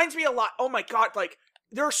 It reminds me a lot. Oh my god, like.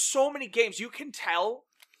 There are so many games, you can tell,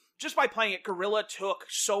 just by playing it, Guerrilla took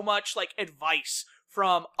so much, like, advice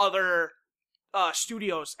from other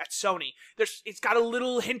studios at Sony. It's got a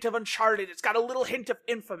little hint of Uncharted, it's got a little hint of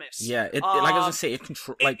Infamous. Yeah, like I was gonna say,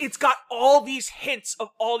 it's got all these hints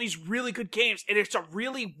of all these really good games, and it's a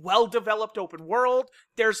really well-developed open world.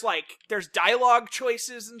 There's dialogue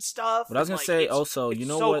choices and stuff. But I was gonna say also, you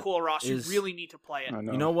know what? It's so cool, Ross. You really need to play it.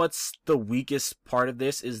 You know what's the weakest part of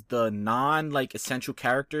this is the essential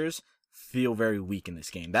characters feel very weak in this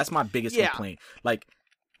game. That's my biggest complaint. Like,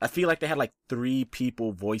 I feel like they had like 3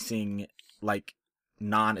 people voicing like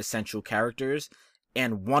non-essential characters,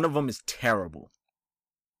 and one of them is terrible.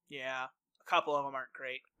 Yeah, a couple of them aren't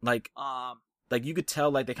great. Like you could tell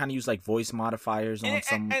like they kind of use like voice modifiers on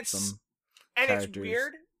some characters. It's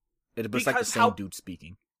weird. It was like the same dude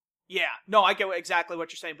speaking. Yeah, no, I get exactly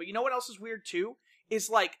what you're saying. But you know what else is weird too? Is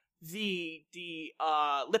like the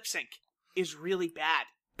lip sync is really bad.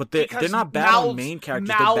 But they're not bad on main characters.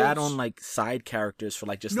 They're bad on like side characters for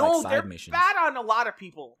like just like side missions. No, they're bad on a lot of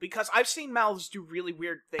people because I've seen mouths do really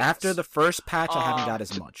weird things. After the first patch, I haven't got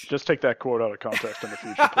as much. Just take that quote out of context in the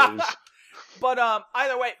future, please. But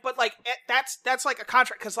either way, but like that's like a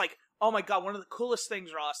contract because like, oh my god, one of the coolest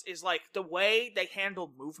things, Ross, is like the way they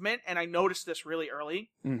handle movement, and I noticed this really early.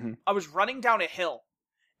 I was running down a hill.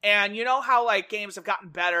 And you know how, like, games have gotten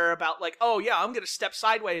better about, like, oh, yeah, I'm gonna step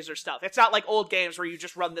sideways or stuff. It's not like old games where you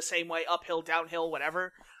just run the same way, uphill, downhill,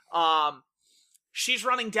 whatever. She's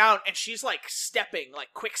running down, and she's, like, stepping, like,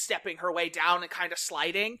 quick-stepping her way down and kind of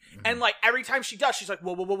sliding. And, like, every time she does, she's like,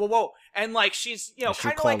 whoa, whoa, whoa, whoa, whoa. And, like, she's, you know,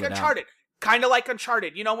 kind of like Uncharted. Kind of like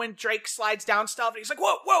Uncharted. You know, when Drake slides down stuff, and he's like,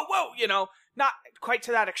 whoa, whoa, whoa, you know? Not quite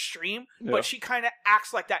to that extreme, but she kind of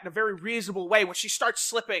acts like that in a very reasonable way when she starts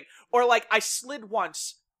slipping. Or, like, I slid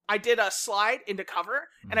once. I did a slide into cover,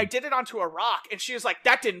 and I did it onto a rock, and she was like,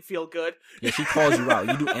 that didn't feel good. Yeah, she calls you out.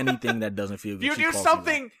 You do anything that doesn't feel good. You do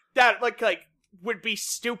something that, like would be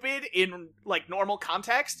stupid in, like, normal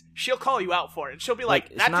context, she'll call you out for it. And she'll be like,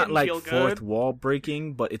 that didn't feel good. It's not, like, fourth wall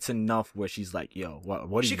breaking, but it's enough where she's like, yo, what are you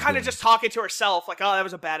doing? She kind of just talking to herself, like, oh, that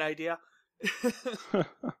was a bad idea.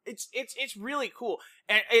 It's really cool,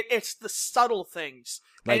 and it's the subtle things.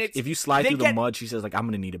 Like if you slide through the mud, she says like I'm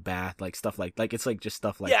gonna need a bath, like stuff like it's like just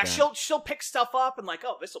stuff like that. Yeah, she'll pick stuff up and like,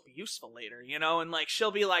 oh, this will be useful later, you know, and like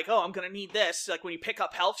she'll be like, oh, I'm gonna need this. Like when you pick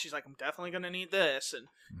up health, she's like, I'm definitely gonna need this, and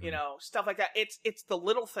you know, stuff like that. It's the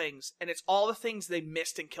little things, and it's all the things they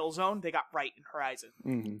missed in Killzone they got right in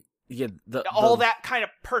Horizon. Yeah, all that kind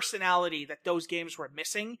of personality that those games were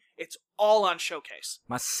missing, it's all on Showcase.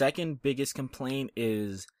 My second biggest complaint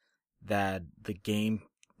is that the game,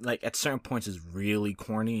 like at certain points, is really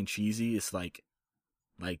corny and cheesy. It's like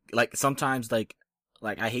sometimes like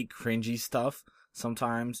I hate cringy stuff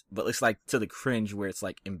sometimes, but it's like to the cringe where it's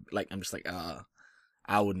like I'm just like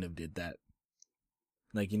I wouldn't have did that.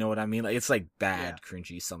 Like, you know what I mean? Like it's like bad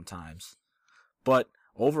cringy sometimes, but.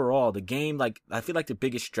 Overall, the game, like, I feel like the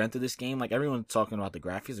biggest strength of this game, like, everyone's talking about the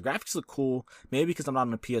graphics. The graphics look cool. Maybe because I'm not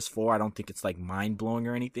on a PS4, I don't think it's, like, mind-blowing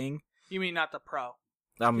or anything. You mean not the Pro?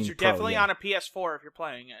 I mean, you're definitely on a PS4 if you're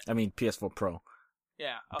playing it. I mean, PS4 Pro.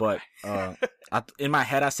 Yeah, okay. But, in my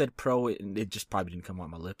head, I said Pro, it just probably didn't come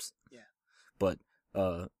on my lips. Yeah. But,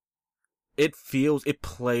 it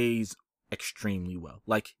plays extremely well.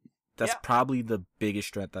 Like, that's probably the biggest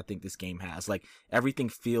strength I think this game has. Like, everything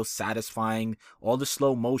feels satisfying. All the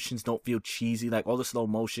slow motions don't feel cheesy. Like, all the slow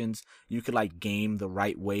motions, you could, like, game the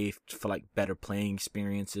right way for, like, better playing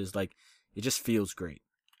experiences. Like, it just feels great.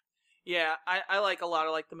 Yeah, I like a lot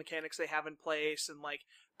of, like, the mechanics they have in place. And, like,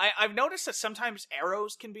 I've noticed that sometimes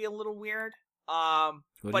arrows can be a little weird.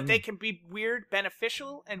 But they can be weird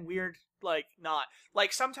beneficial and weird, like, not.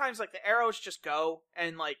 Like, sometimes, like, the arrows just go,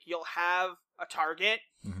 and, like, you'll have a target,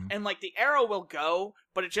 and, like, the arrow will go,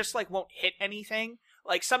 but it just, like, won't hit anything.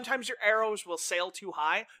 Like sometimes your arrows will sail too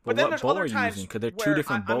high, but But then what there's bow other are you times using? Because they're where two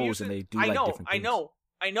different I'm bows using, and they do I like know, different things.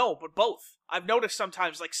 I know, but both. I've noticed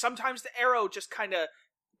sometimes the arrow just kind of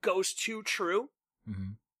goes too true,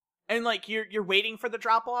 Mm-hmm. and like you're waiting for the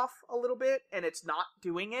drop off a little bit, and it's not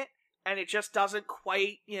doing it, and it just doesn't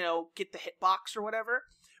quite get the hitbox or whatever.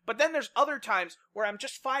 But then there's other times where I'm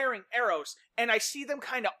just firing arrows, and I see them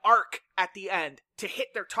kind of arc at the end to hit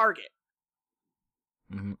their target.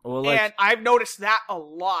 Mm-hmm. Well, like, and I've noticed that a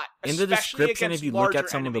lot. In the description, if you look at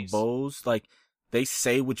some enemies. of the bows, like, they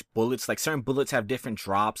say which bullets, like, certain bullets have different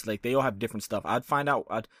drops, like, they all have different stuff. I'd find out,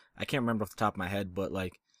 I can't remember off the top of my head, but,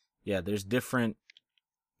 like, yeah, there's different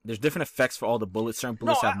effects for all the bullets. Certain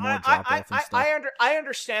bullets have more drop-off and stuff. I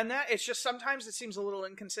understand that. It's just sometimes it seems a little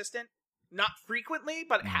inconsistent. Not frequently,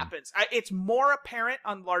 but it happens. It's more apparent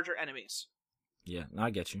on larger enemies. Yeah, no, I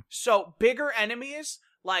get you. So, bigger enemies,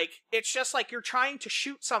 like, it's just like you're trying to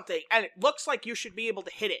shoot something, and it looks like you should be able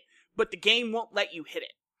to hit it, but the game won't let you hit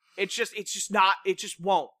it. It just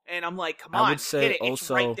won't. And I'm like, come on, I would say hit it.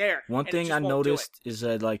 also, it's right there. One thing I noticed is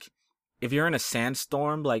that, like, if you're in a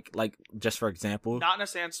sandstorm, like just for example. Not in a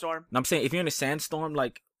sandstorm. I'm saying if you're in a sandstorm,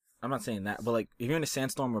 like, I'm not saying that, but like if you're in a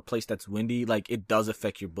sandstorm or a place that's windy, like it does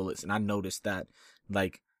affect your bullets. And I noticed that,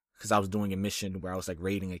 like, because I was doing a mission where I was like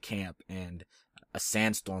raiding a camp and a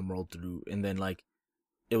sandstorm rolled through, and then like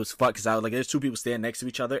it was fucked because I was like, there's two people standing next to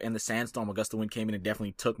each other, and the sandstorm, a gust of wind came in and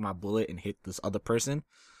definitely took my bullet and hit this other person.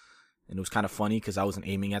 And it was kind of funny because I wasn't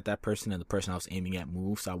aiming at that person, and the person I was aiming at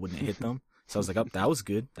moved, so I wouldn't hit them. So I was like, oh, that was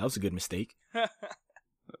good. That was a good mistake.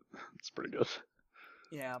 It's pretty good.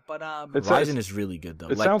 Yeah, but Horizon is really good though.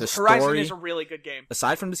 Like the story, Horizon is a really good game.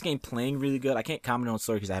 Aside from this game playing really good, I can't comment on the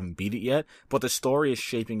story because I haven't beat it yet. But the story is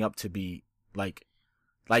shaping up to be like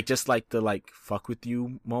just like the like fuck with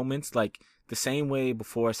you moments, like the same way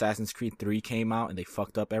before Assassin's Creed 3 came out and they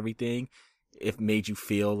fucked up everything. It made you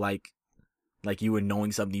feel like you were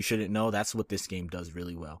knowing something you shouldn't know. That's what this game does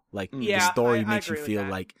really well. Like the story makes you feel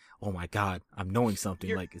like, oh my god, I'm knowing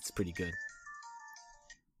something. Like it's pretty good.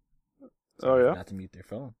 Oh yeah. Not to mute their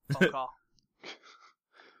phone. Phone call.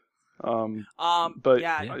 But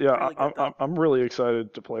yeah, really good, I'm really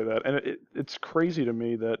excited to play that, and it's crazy to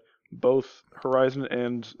me that both Horizon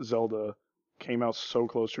and Zelda came out so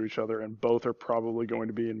close to each other, and both are probably going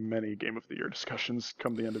to be in many Game of the Year discussions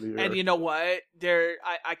come the end of the year. And you know what?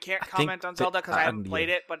 I can't comment on Zelda because I haven't played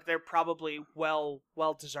it, but they're probably well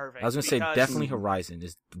deserving. I was gonna say definitely Horizon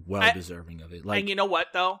is well deserving of it. Like, and you know what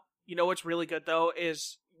though? You know what's really good though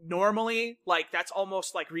is normally like that's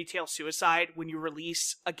almost like retail suicide when you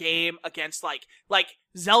release a game against like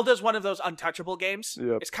Zelda's one of those untouchable games.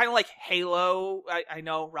 Yep. It's kind of like Halo. I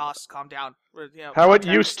know, Ross, calm down. How it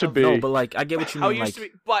used to be. No, but like I get what you mean. How it used to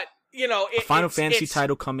be, but a Final Fantasy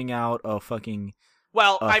title coming out, a fucking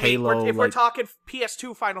I mean, Halo, if we're talking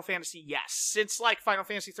PS2 Final Fantasy, yes. Since like Final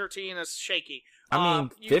Fantasy 13 is shaky. I mean,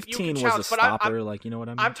 15 was a stopper, like, you know what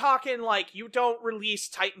I mean? I'm talking like you don't release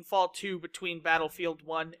Titanfall 2 between Battlefield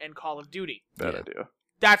 1 and Call of Duty. Bad idea.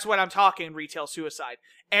 That's what I'm talking, retail suicide.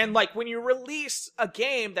 And like when you release a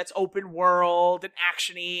game that's open world and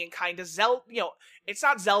actiony and kind of Zelda, it's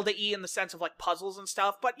not Zelda-y in the sense of like puzzles and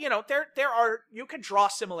stuff, but there are, you can draw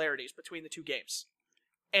similarities between the two games.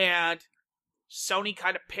 And Sony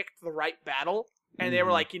kind of picked the right battle. And they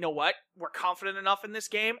were like, you know what? We're confident enough in this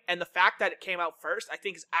game. And the fact that it came out first, I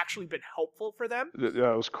think, has actually been helpful for them.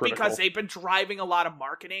 Yeah, it was critical. Because they've been driving a lot of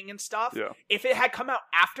marketing and stuff. Yeah. If it had come out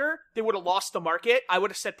after, they would have lost the market. I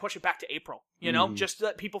would have said push it back to April. Just to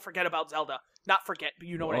let people forget about Zelda. Not forget, but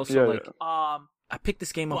you know what I mean. I picked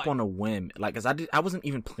this game up on a whim, like, cause I wasn't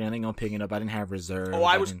even planning on picking it up. I didn't have reserve. Oh,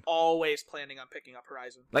 I was always planning on picking up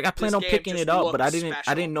Horizon. Like, I planned on picking it up, but I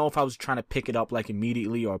didn't know if I was trying to pick it up like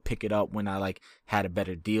immediately or pick it up when I like had a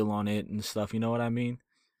better deal on it and stuff. You know what I mean?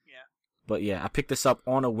 Yeah. But yeah, I picked this up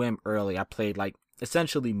on a whim early. I played like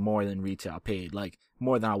essentially more than retail. I paid like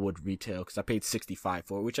more than I would retail because I paid $65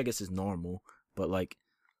 for it, which I guess is normal. But like,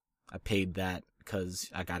 I paid that because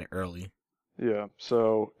I got it early. Yeah,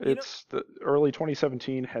 so the early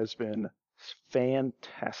 2017 has been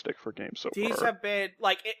fantastic for games so far. These have been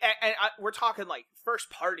like, we're talking like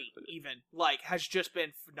first party even like has just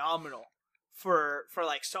been phenomenal for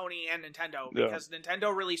like Sony and Nintendo because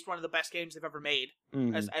Nintendo released one of the best games they've ever made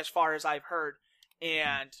as far as I've heard,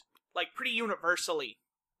 and like pretty universally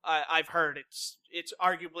I've heard it's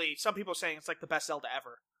arguably some people saying it's like the best Zelda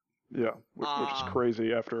ever. Yeah, which is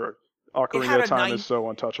crazy after Ocarina of Time is so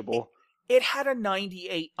untouchable. It had a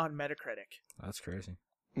 98 on Metacritic. That's crazy.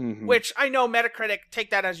 Mm-hmm. Which I know Metacritic,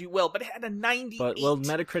 take that as you will, but it had a 98. But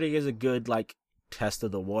Metacritic is a good like test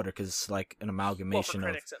of the water because it's like an amalgamation for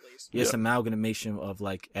critics, at least. It's an amalgamation of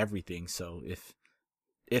like everything. So if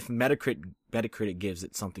if Metacritic gives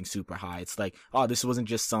it something super high, it's like, oh, this wasn't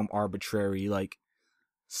just some arbitrary like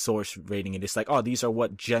source rating it. It's like, oh, these are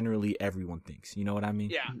what generally everyone thinks. You know what I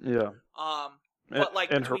mean? Yeah. But like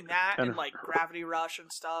between that and like Gravity Rush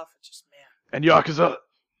and stuff, it's just and Yakuza.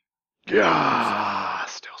 Yeah,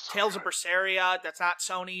 still so Tales of Berseria. That's not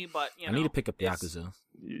Sony, but you know, I need to pick up Yakuza.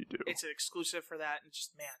 You do. It's an exclusive for that, and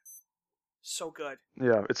just so good.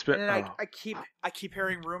 Yeah, it's been. And I keep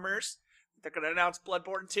hearing rumors they're gonna announce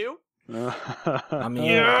Bloodborne 2. I mean,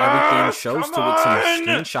 everything shows to it. Some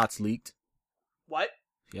screenshots leaked. What?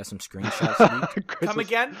 Yeah, some screenshots leaked. Come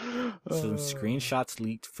again? Some screenshots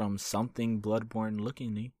leaked from something Bloodborne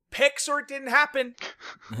looking. Pics or it didn't happen.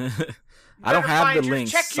 I don't have the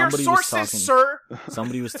links. Check Somebody your sources, was talking, sir.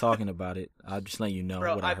 Somebody was talking about it. I'll just let you know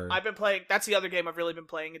what I heard. I've been playing. That's the other game I've really been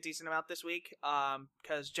playing a decent amount this week.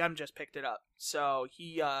 Because Jem just picked it up, so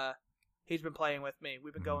he's been playing with me.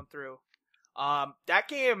 We've been going through. That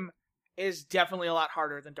game is definitely a lot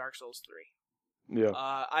harder than Dark Souls 3. Yeah.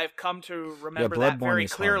 I've come to remember that very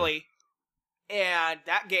clearly. Harder. And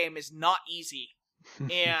that game is not easy.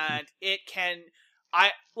 And it can...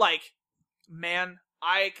 I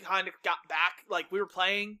kind of got back, like, we were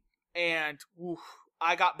playing, and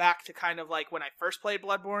I got back to kind of like when I first played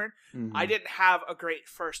Bloodborne. Mm-hmm. I didn't have a great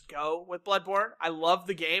first go with Bloodborne. I loved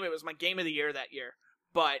the game. It was my game of the year that year.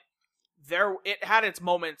 But it had its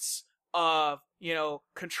moments of,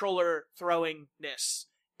 controller throwingness.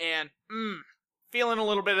 And, feeling a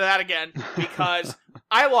little bit of that again, because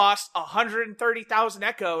I lost 130,000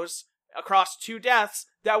 echoes across 2 deaths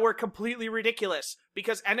that were completely ridiculous,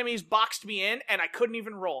 because enemies boxed me in and I couldn't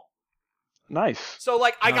even roll. Nice. So,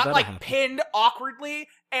 like, I got, pinned awkwardly,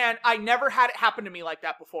 and I never had it happen to me like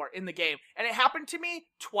that before in the game. And it happened to me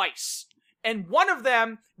twice. And one of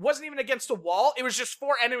them wasn't even against a wall. It was just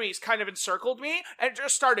 4 enemies kind of encircled me and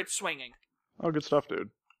just started swinging. Oh, good stuff, dude.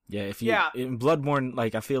 Yeah, in Bloodborne,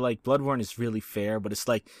 like, I feel like Bloodborne is really fair, but it's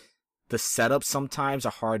like the setups sometimes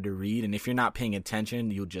are hard to read, and if you're not paying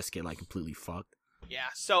attention, you'll just get, like, completely fucked. Yeah,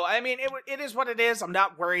 so, I mean, it is what it is. I'm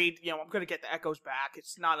not worried. I'm going to get the echoes back.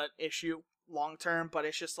 It's not an issue long term, but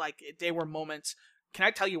it's just like, they were moments. Can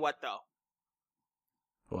I tell you what, though?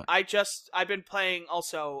 What? I've been playing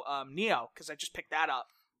also Neo, because I just picked that up.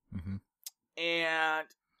 Mm-hmm. And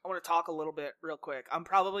I want to talk a little bit real quick. I'm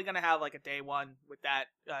probably going to have like a day one with that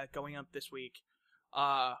going up this week.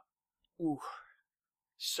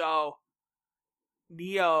 So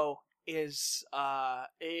Neo is I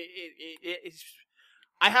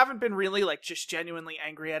haven't been really like just genuinely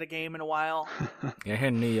angry at a game in a while. Yeah, I hear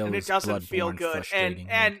Neo and it doesn't feel good.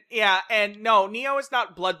 And no, Neo is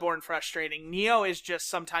not Bloodborne frustrating. Neo is just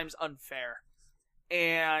sometimes unfair.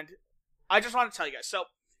 And I just want to tell you guys. So,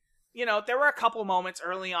 there were a couple moments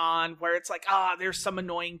early on where it's like, there's some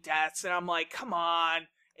annoying deaths, and I'm like, come on,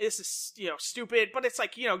 this is, stupid, but it's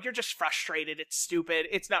like, you're just frustrated, it's stupid,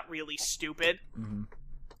 it's not really stupid. Mm-hmm.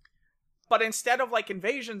 But instead of, like,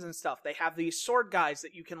 invasions and stuff, they have these sword guys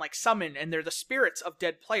that you can, like, summon, and they're the spirits of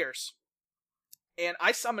dead players. And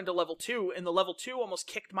I summoned a level 2, and the level 2 almost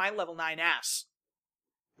kicked my level 9 ass.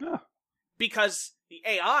 Yeah. Because the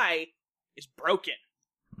AI is broken.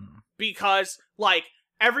 Because, like,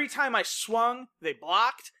 every time I swung, they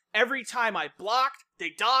blocked. Every time I blocked, they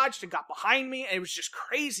dodged and got behind me. And it was just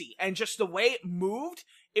crazy. And just the way it moved,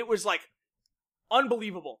 it was, like,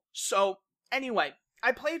 unbelievable. So, anyway,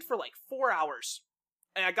 I played for, like, 4 hours.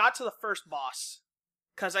 And I got to the first boss.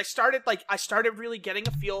 Because I started really getting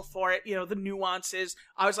a feel for it. The nuances.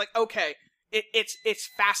 I was like, okay, it's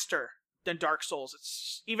faster than Dark Souls.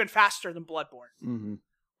 It's even faster than Bloodborne. Mm-hmm.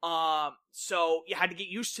 So you had to get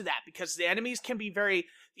used to that, because the enemies can be very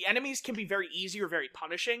easy or very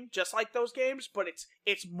punishing, just like those games, but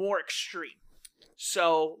it's more extreme.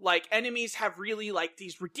 So, like, enemies have really, like,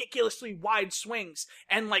 these ridiculously wide swings,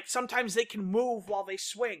 and, like, sometimes they can move while they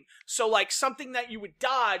swing. So, like, something that you would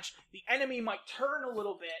dodge, the enemy might turn a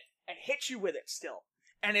little bit and hit you with it still.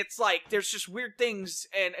 And it's like, there's just weird things,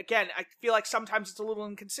 and again, I feel like sometimes it's a little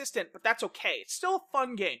inconsistent, but that's okay. It's still a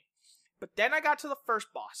fun game. But then I got to the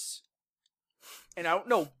first boss, and I don't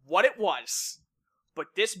know what it was,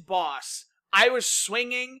 but this boss, I was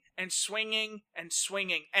swinging and swinging and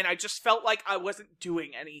swinging, and I just felt like I wasn't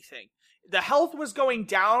doing anything. The health was going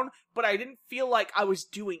down, but I didn't feel like I was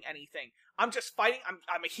doing anything. I'm just fighting,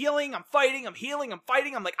 I'm healing, I'm fighting, I'm healing, I'm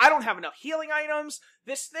fighting, I'm like, I don't have enough healing items,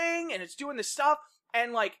 this thing, and it's doing this stuff,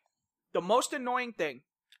 and like, the most annoying thing,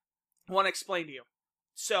 I want to explain to you.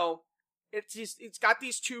 So, it's got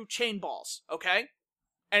these 2 chain balls, okay?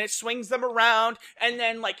 And it swings them around, and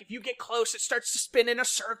then, like, if you get close, it starts to spin in a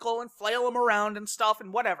circle and flail them around and stuff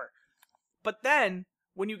and whatever. But then,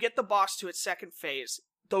 when you get the boss to its second phase,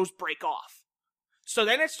 those break off. So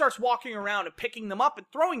then it starts walking around and picking them up and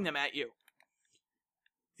throwing them at you.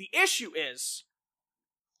 The issue is,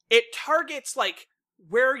 it targets, like,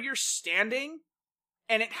 where you're standing,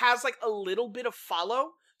 and it has, like, a little bit of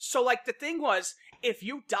follow. So, like, the thing was, if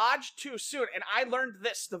you dodge too soon, and I learned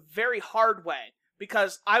this the very hard way,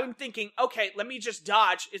 because I'm thinking, okay, let me just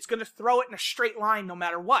dodge. It's going to throw it in a straight line no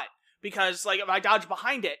matter what. Because, like, if I dodge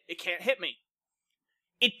behind it, it can't hit me.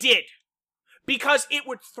 It did. Because it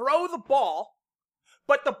would throw the ball,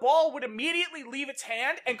 but the ball would immediately leave its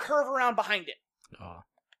hand and curve around behind it. Oh.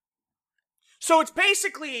 So it's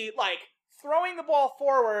basically, like, throwing the ball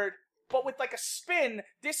forward, but with, like, a spin.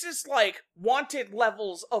 This is, like, Wanted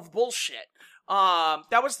levels of bullshit.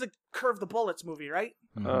 That was the Curve the Bullets movie, right?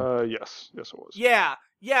 Yes. Yes, it was. Yeah.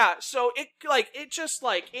 So it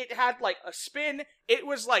had, like, a spin. It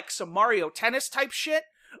was, like, some Mario Tennis type shit.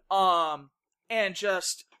 And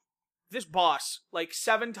just, this boss, like,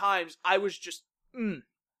 7 times, I was just,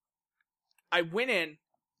 I went in,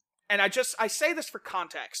 and I say this for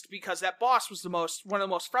context, because that boss was one of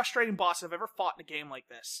the most frustrating bosses I've ever fought in a game like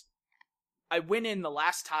this. I went in the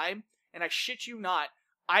last time, and I shit you not,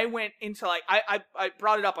 I went into, like, I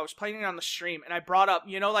brought it up, I was playing it on the stream, and I brought up,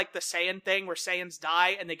 you know, like, the Saiyan thing, where Saiyans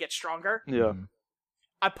die, and they get stronger? Yeah.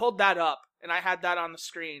 I pulled that up, and I had that on the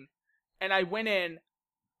screen, and I went in,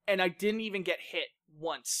 and I didn't even get hit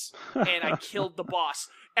once, and I killed the boss.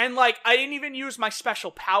 And, like, I didn't even use my special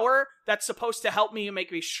power that's supposed to help me and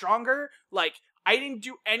make me stronger. Like, I didn't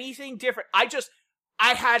do anything different. I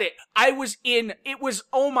had it. It was,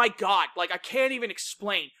 oh my god, like, I can't even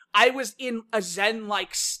explain. I was in a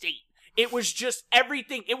zen-like state. It was just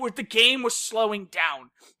everything. The game was slowing down.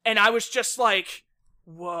 And I was just like,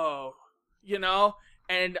 whoa, you know?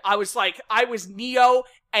 And I was like, I was Neo,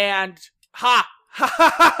 and ha ha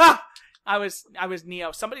ha ha. I was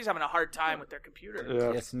Neo. Somebody's having a hard time with their computer.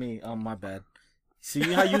 Yeah. It's me. My bad.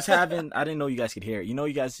 See how you was having? I didn't know you guys could hear it. You know,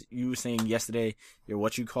 you were saying yesterday your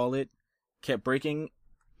kept breaking,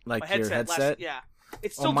 like your headset. Yeah,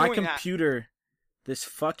 it's still on my doing computer. This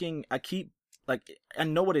fucking I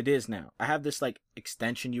know what it is now. I have this, like,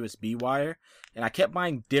 extension USB wire, and I kept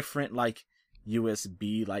buying different, like,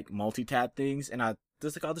 USB, like, multi-tap things, and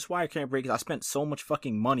this wire can't break. I spent so much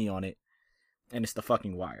fucking money on it, and it's the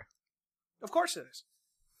fucking wire. Of course it is.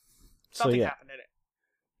 Something happened in it.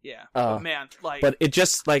 Yeah. But man, like... But it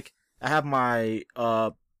just, like, I have my,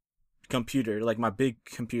 computer, like, my big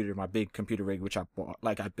computer rig, which I bought,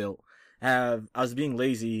 like, I built. I was being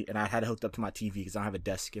lazy, and I had it hooked up to my TV, because I don't have a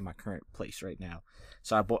desk in my current place right now.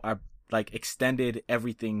 So I extended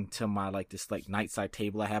everything to my, like, this, like, nightside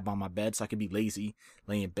table I have on my bed, so I could be lazy,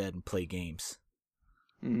 lay in bed, and play games.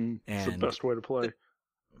 And it's the best way to play.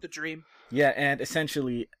 The dream. Yeah, and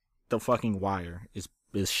essentially... the fucking wire is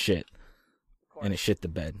shit, and it shit the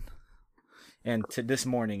bed. And to this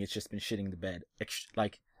morning, it's just been shitting the bed,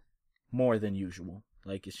 like, more than usual.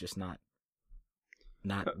 Like, it's just not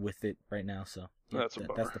with it right now. So yeah,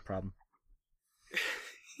 that's the problem.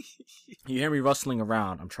 You hear me rustling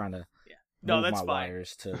around. I'm trying to move my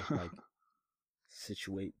wires to, like,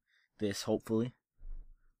 situate this, hopefully.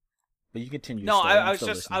 But you continue. No, I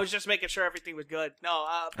was just making sure everything was good. No,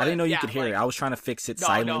 I didn't know you could hear it. I was trying to fix it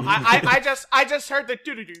silently. No, I just heard the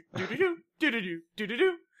do do do do do do do do do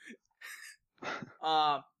do.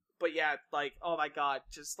 But yeah, like, oh my god,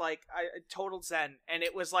 just like total zen, and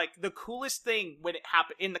it was like the coolest thing when it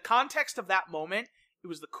happened. In the context of that moment, it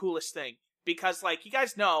was the coolest thing, because, like, you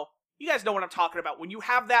guys know what I'm talking about. When you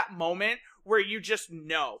have that moment where you just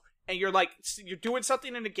know. And you're like, you're doing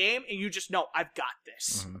something in the game, and you just know, I've got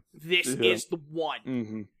this. Mm-hmm. This is the one.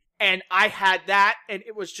 Mm-hmm. And I had that, and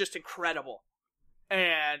it was just incredible.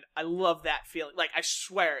 And I love that feeling. Like, I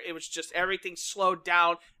swear, it was just everything slowed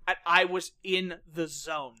down, and I was in the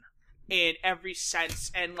zone in every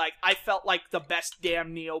sense. And, like, I felt like the best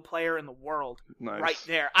damn Neo player in the world right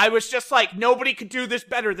there. I was just like, nobody could do this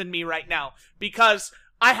better than me right now, because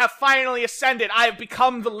I have finally ascended. I have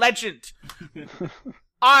become the legend.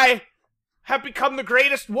 I have become the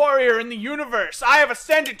greatest warrior in the universe. I have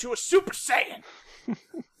ascended to a Super Saiyan.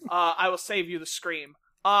 I will save you the scream.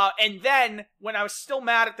 And then, when I was still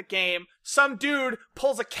mad at the game, some ninja dude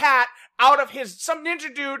pulls a cat out of his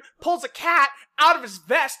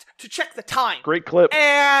vest to check the time. Great clip.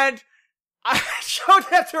 And I showed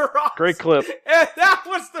that to Ross. Great clip. And that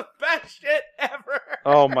was the best shit ever.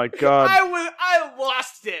 Oh my god. I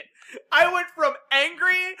lost it. I went from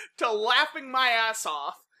angry to laughing my ass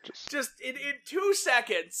off. Just in 2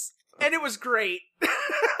 seconds. And it was great.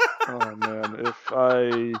 Oh man, if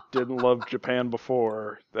I didn't love Japan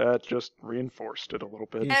before, that just reinforced it a little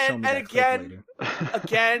bit. And again,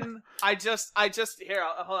 I just here.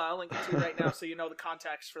 Hold on, I'll link it to you right now so you know the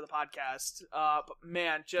context for the podcast. But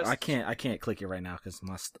man, just I can't click it right now because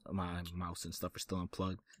my mouse and stuff are still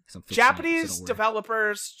unplugged. Japanese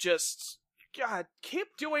developers just. God,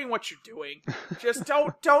 keep doing what you're doing. Just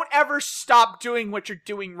don't ever stop doing what you're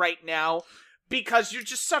doing right now, because you're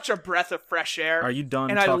just such a breath of fresh air. Are you done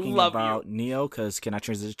talking about Neo? Because can I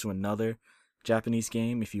transition to another Japanese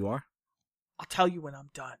game if you are? I'll tell you when I'm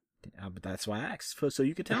done. But that's why I asked, so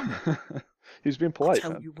you could tell me. He's being polite.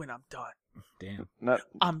 I'll tell you when I'm done. Damn.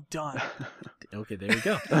 I'm done. Okay, there we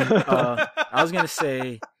go. I was gonna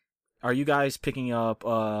say, are you guys picking up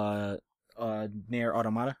Nier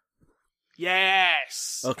Automata?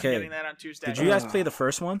 Yes. Okay. I'm getting that on Tuesday. Did you guys play the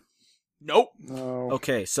first one? Nope. No.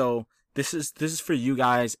 Okay, so this is for you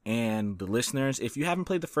guys and the listeners. If you haven't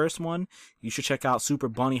played the first one, you should check out Super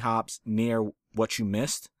Bunny Hop's Nier What You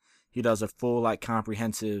Missed. He does a full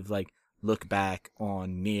comprehensive look back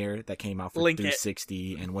on Nier that came out for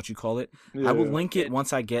 360 and what you call it. Yeah. I will link it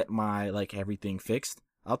once I get my everything fixed.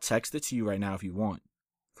 I'll text it to you right now if you want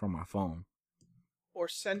from my phone. Or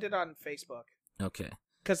send it on Facebook. Okay.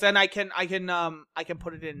 Because then I can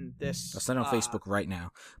put it in this. I'll send it on Facebook right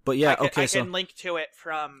now. But yeah, I can link to it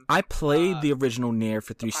from. I played the original Nier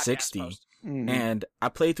for 360, and I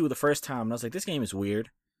played through the first time, and I was like, this game is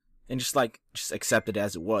weird, and just accept it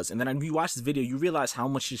as it was. And then when you watch this video, you realize how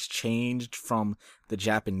much has changed from the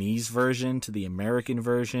Japanese version to the American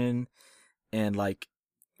version, and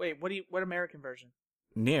Wait, what American version?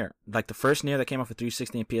 Nier, the first Nier that came out for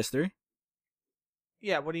 360 and PS3.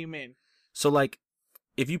 Yeah, what do you mean? So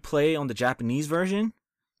if you play on the Japanese version,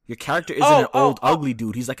 your character isn't an old ugly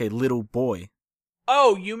dude. He's like a little boy.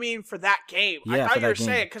 Oh, you mean for that game? Yeah, I thought you were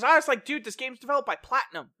saying, because I was like, dude, this game's developed by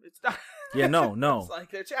Platinum. It's not. Yeah, no.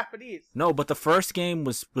 It's they're Japanese. No, but the first game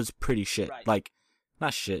was pretty shit. Right.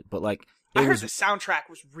 Not shit, but I heard the soundtrack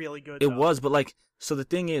was really good. It was, but so the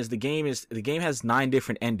thing is, the game has 9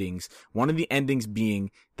 different endings. One of the endings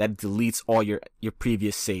being that it deletes all your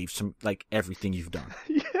previous saves from everything you've done.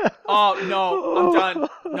 Yeah. Oh no, I'm done.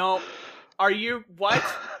 No, are you what?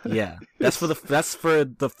 Yeah, that's for the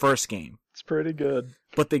first game. It's pretty good.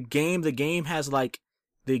 But the game has why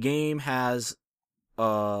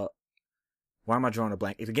am I drawing a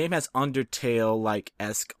blank? The game has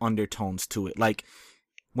Undertale-esque undertones to it.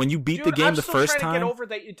 When you beat the game the first time, I'm trying to get over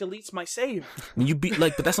that it deletes my save. When you beat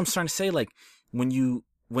but that's what I'm trying to say. When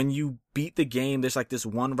you beat the game, there's this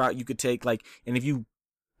one route you could take. And if you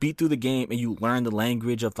beat through the game and you learn the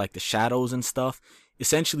language of the shadows and stuff,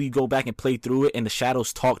 essentially you go back and play through it, and the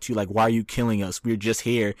shadows talk to you why are you killing us? We're just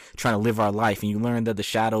here trying to live our life. And you learn that the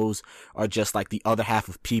shadows are just the other half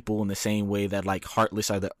of people in the same way that Heartless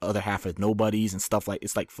are the other half of nobodies and stuff.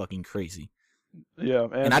 It's fucking crazy. Yeah,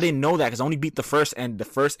 and I didn't know that because I only beat the first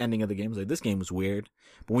ending of the game. I was like, this game was weird.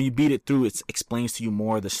 But when you beat it through, it explains to you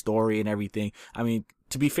more of the story and everything. I mean,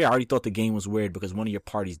 to be fair, I already thought the game was weird because one of your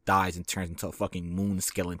parties dies and turns into a fucking moon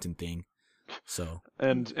skeleton thing. So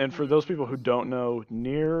and for those people who don't know,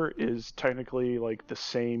 Nier is technically the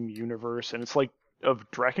same universe, and it's of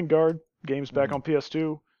Drakengard games back on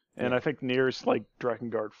PS2. And I think Nier is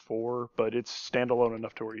Drakengard 4, but it's standalone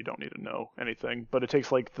enough to where you don't need to know anything. But it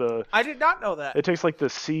takes I did not know that. It takes the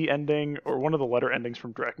C ending or one of the letter endings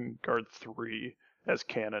from Drakengard 3 as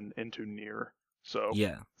canon into Nier. So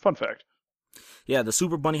yeah, fun fact. Yeah, the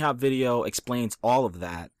Super Bunny Hop video explains all of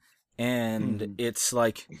that, and it's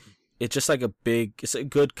it's just it's a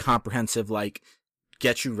good comprehensive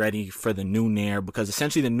get you ready for the new Nier, because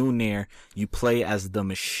essentially the new Nier you play as the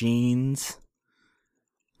machines.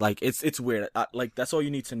 It's weird. That's all you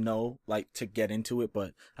need to know, to get into it,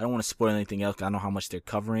 but I don't want to spoil anything else because I know how much they're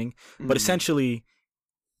covering. But essentially,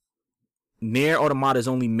 Nier Automata is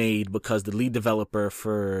only made because the lead developer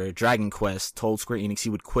for Dragon Quest told Square Enix he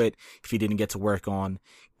would quit if he didn't get to work on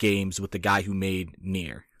games with the guy who made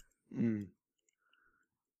Nier. And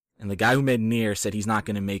the guy who made Nier said he's not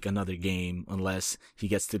going to make another game unless he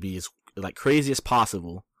gets to be as crazy as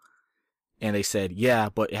possible. And they said, yeah,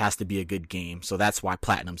 but it has to be a good game. So that's why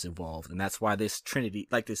Platinum's involved. And that's why this Trinity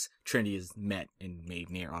is met and made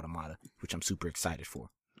Nier Automata, which I'm super excited for.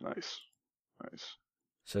 Nice.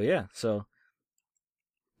 So yeah, I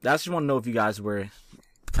just want to know if you guys were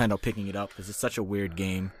planning on picking it up, because it's such a weird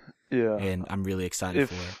game. Yeah. And I'm really excited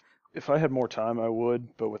for it. If I had more time, I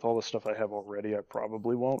would, but with all the stuff I have already, I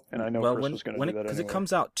probably won't. And I know Chris was going to do that anyway. Because it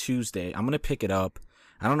comes out Tuesday, I'm going to pick it up.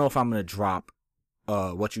 I don't know if I'm going to drop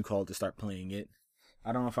what you call to start playing it.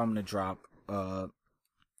 I don't know if I'm going to drop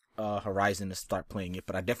Horizon to start playing it,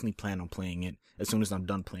 but I definitely plan on playing it as soon as I'm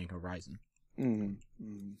done playing Horizon.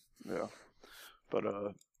 Yeah, but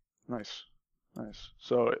nice.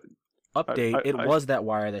 So update. It was that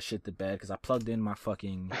wire that shit the bed because I plugged in my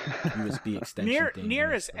fucking USB extension thing.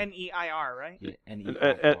 Near is NEIR, right? Yeah,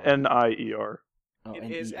 NIER. Oh,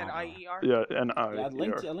 it is NIER. Yeah,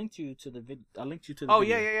 NIER. I linked you to the video. Oh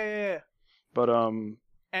yeah. But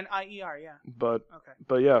NIER, yeah. But okay.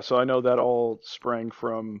 But yeah, so I know that all sprang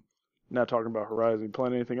from not talking about Horizon. You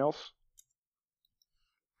playing anything else?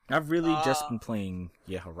 I've really just been playing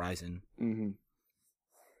Horizon.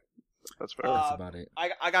 That's fair. That's about it.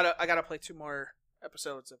 I gotta play 2 more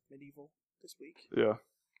episodes of Medieval this week. Yeah.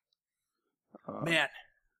 Man,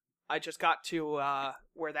 I just got to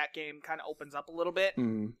where that game kind of opens up a little bit,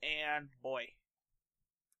 and boy,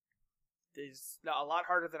 it's a lot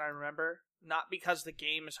harder than I remember. Not because the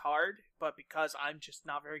game is hard, but because I'm just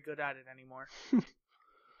not very good at it anymore.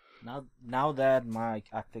 Now that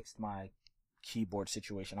I fixed my keyboard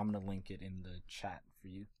situation, I'm gonna link it in the chat for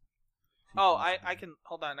you. Oh, I can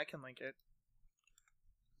hold on. I can link it.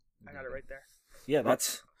 I got it right there. Yeah,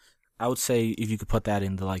 that's. I would say if you could put that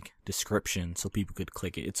in the description so people could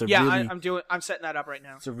click it. It's I'm setting that up right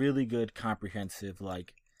now. It's a really good comprehensive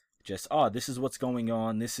this is what's going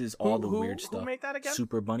on. This is all the weird stuff. Who made that again?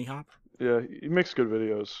 Super Bunny Hop. Yeah, he makes good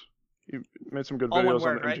videos. He made some good videos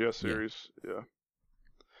on the MGS right? series. Yeah.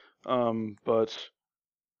 But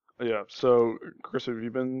yeah. So Chris,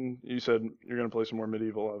 you said you're gonna play some more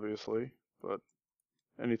Medieval, obviously. But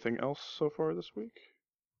anything else so far this week?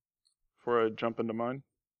 Before I jump into mine.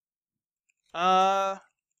 No,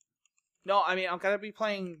 I mean, I'm going to be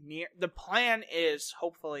playing Nier. The plan is,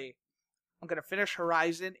 hopefully, I'm going to finish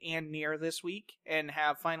Horizon and Nier this week and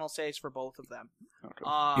have final saves for both of them.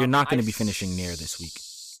 Okay. You're not going to be finishing Nier this week.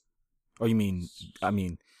 Or you mean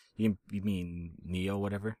Neo,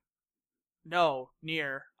 whatever? No,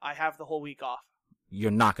 Nier. I have the whole week off. You're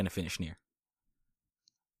not going to finish Nier.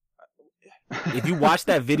 If you watch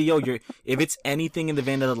that video, if it's anything in the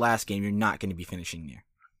vein of the last game, you're not going to be finishing Nier.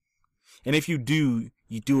 And if you do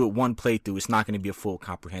it one playthrough, it's not going to be a full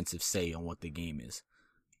comprehensive say on what the game is.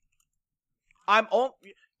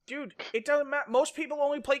 Dude, it doesn't matter. Most people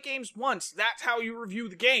only play games once. That's how you review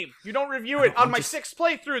the game. You don't review it on my 6th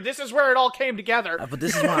playthrough. This is where it all came together. But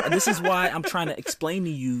this is why I'm trying to explain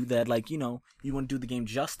to you that, you want to do the game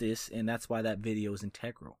justice, and that's why that video is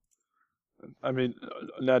integral. I mean,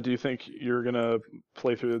 now, do you think you're gonna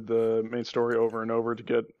play through the main story over and over to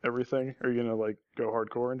get everything? Are you gonna go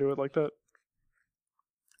hardcore and do it like that?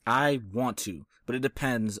 I want to, but it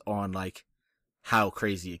depends on how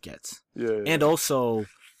crazy it gets. Yeah. And also,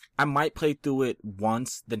 I might play through it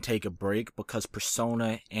once, then take a break because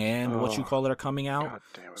Persona and are coming out. God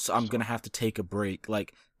damn it, so I'm gonna have to take a break,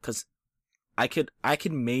 because I could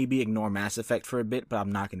maybe ignore Mass Effect for a bit, but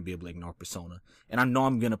I'm not going to be able to ignore Persona. And I know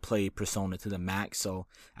I'm going to play Persona to the max, so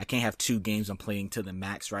I can't have 2 games I'm playing to the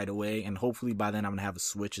max right away. And hopefully by then I'm going to have a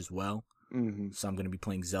Switch as well. Mm-hmm. So I'm going to be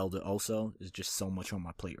playing Zelda also. There's just so much on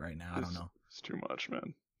my plate right now. I don't know. It's too much,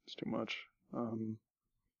 man. It's too much.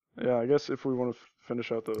 Yeah, I guess if we want to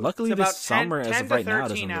finish out the... Luckily this summer, as of right now,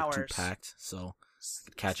 doesn't hours. look too packed, so I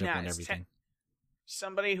could catch up on everything.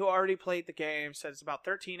 Somebody who already played the game said it's about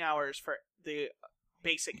 13 hours for the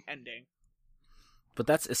basic ending. But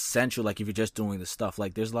that's essential, if you're just doing the stuff.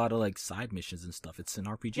 There's a lot of, side missions and stuff. It's an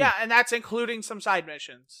RPG. Yeah, and that's including some side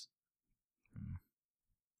missions.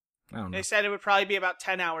 I don't know. They said it would probably be about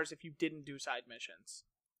 10 hours if you didn't do side missions.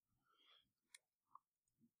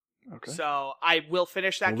 Okay. So, I will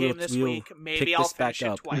finish that game this week. Maybe I'll finish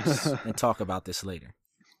it twice. And talk about this later.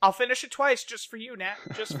 I'll finish it twice just for you, Nat.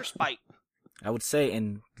 Just for spite. I would say,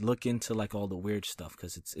 and look into all the weird stuff,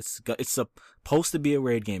 because it's supposed to be a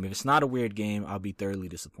weird game. If it's not a weird game, I'll be thoroughly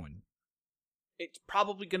disappointed. It's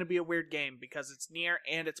probably going to be a weird game because it's Nier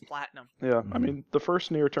and it's Platinum. Yeah, I mean, the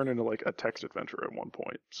first Nier turned into a text adventure at one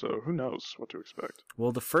point, so who knows what to expect.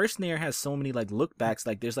 Well, the first Nier has so many look backs.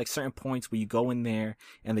 There's certain points where you go in there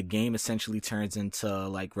and the game essentially turns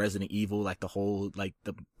into Resident Evil. The whole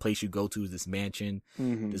the place you go to is this mansion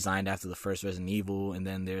designed after the first Resident Evil, and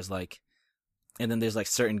then there's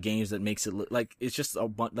certain games that makes it look it's just a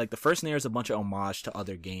bunch. The first Nier is a bunch of homage to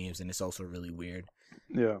other games, and it's also really weird.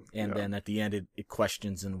 Yeah. And then at the end, it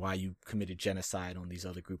questions and why you committed genocide on these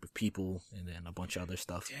other group of people, and then a bunch of other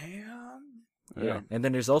stuff. Damn. Yeah. And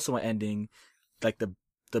then there's also an ending,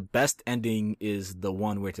 the best ending is the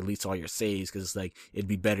one where it deletes all your saves, because it'd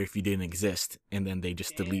be better if you didn't exist, and then they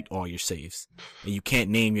just delete all your saves, and you can't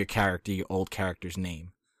name your character your old character's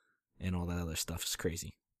name, and all that other stuff. Is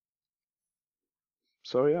crazy.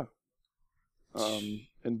 So yeah.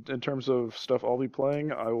 In terms of stuff I'll be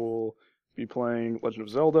playing, I will be playing Legend of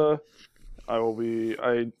Zelda. I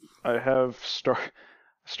have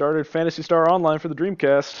started Phantasy Star Online for the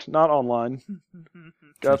Dreamcast, not online.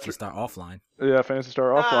 Phantasy Star Offline. Yeah, Phantasy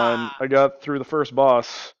Star Offline. I got through the first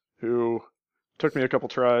boss, who took me a couple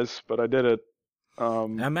tries, but I did it. I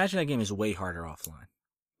imagine that game is way harder offline.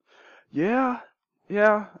 Yeah,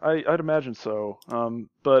 I'd imagine so.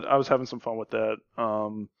 But I was having some fun with that.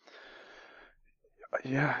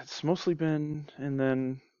 Yeah, it's mostly been, and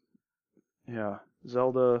then, yeah,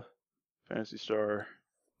 Zelda, Phantasy Star.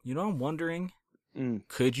 You know, I'm wondering,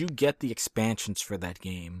 could you get the expansions for that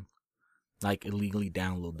game, like illegally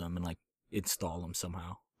download them and like install them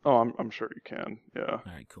somehow? Oh, I'm sure you can. Yeah. All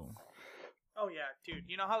right, cool. Oh yeah, dude.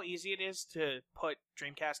 You know how easy it is to put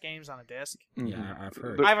Dreamcast games on a disc? Mm-hmm. Yeah, I've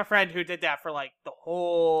heard. I have a friend who did that for like the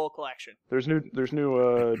whole collection. There's new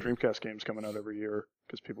Dreamcast games coming out every year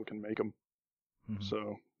because people can make them. Mm-hmm.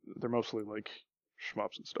 So they're mostly like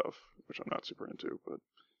shmups and stuff, which I'm not super into. But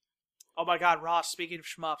oh my God, Ross! Speaking of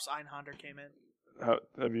shmups, Einhander came in.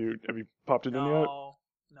 Have you popped it in yet?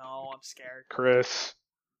 No, I'm scared. Chris,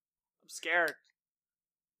 I'm scared.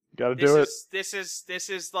 You gotta do it. This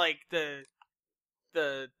is like the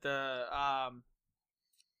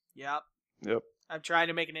Yep. I'm trying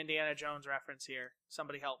to make an Indiana Jones reference here.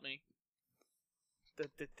 Somebody help me. The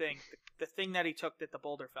thing that he took that the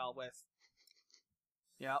boulder fell with.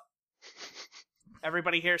 Yep.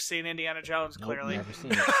 Everybody here's seen Indiana Jones, clearly. Never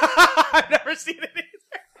seen it. I've never seen it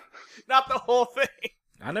either. Not the whole thing.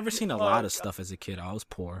 I never seen a lot of stuff as a kid. I was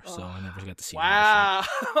poor, so I never got to see. Wow.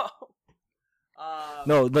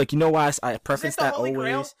 No, like, you know why I preference that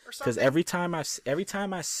always? Because every time I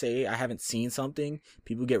say I haven't seen something,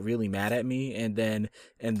 people get really mad at me, and then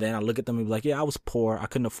I look at them and be like, yeah, I was poor, I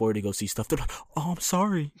couldn't afford to go see stuff. They're like, oh, I'm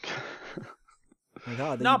sorry. My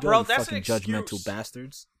God, no, bro, that's an excuse. Judgmental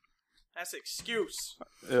bastards. That's an excuse.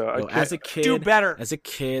 Yeah, as a kid, do better. As a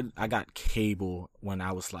kid, I got cable when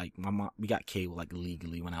I was like, we got cable like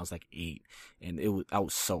legally when I was like 8, and I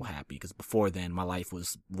was so happy because before then my life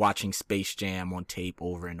was watching Space Jam on tape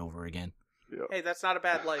over and over again. Yeah. Hey, that's not a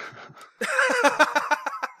bad life.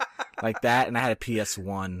 Like that, and I had a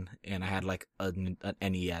PS1, and I had like an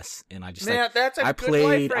NES, and I just that's a I good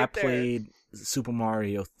played life right I played Super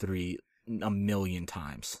Mario 3 a million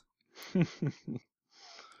times.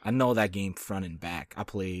 I know that game front and back. I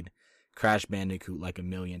played Crash Bandicoot like a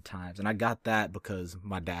million times, and I got that because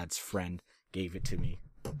my dad's friend gave it to me.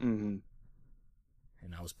 Mm-hmm.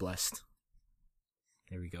 And I was blessed.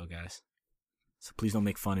 There we go, guys. So please don't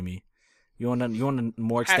make fun of me. You want a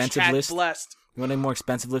more extensive list? Blessed. You want a more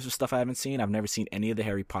expensive list of stuff I haven't seen? I've never seen any of the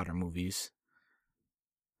Harry Potter movies.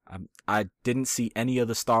 I didn't see any of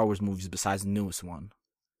the Star Wars movies besides the newest one.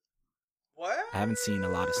 What? I haven't seen a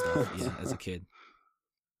lot of stuff as a kid.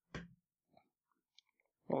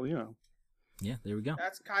 Well, you know. Yeah, there we go.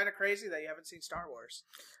 That's kind of crazy that you haven't seen Star Wars.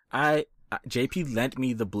 JP lent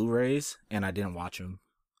me the Blu-rays, and I didn't watch them.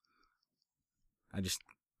 I just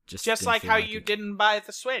like how you didn't buy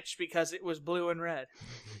the Switch because it was blue and red.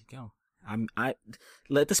 There you go. I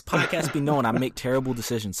let this podcast be known. I make terrible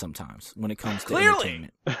decisions sometimes when it comes to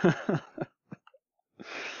entertainment.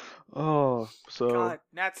 Oh, so God,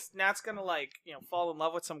 Nat's gonna fall in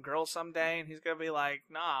love with some girl someday, and he's gonna be like,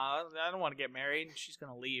 "Nah, I don't want to get married," and she's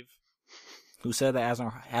gonna leave. Who said that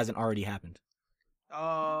hasn't already happened?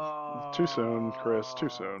 Oh, too soon, Chris. Too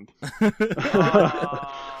soon.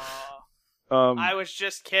 I was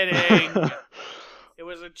just kidding. It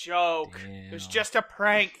was a joke. Damn. It was just a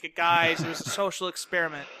prank, guys. It was a social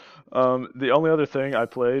experiment. The only other thing I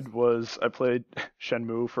played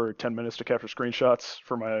Shenmue for 10 minutes to capture screenshots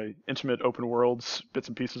for my Intimate Open Worlds Bits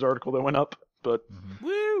and Pieces article that went up, but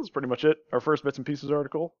that's pretty much it. Our first Bits and Pieces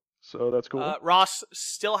article, so that's cool. Ross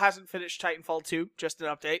still hasn't finished Titanfall 2, just an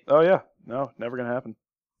update. Oh yeah, no, never gonna happen.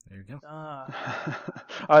 There you go.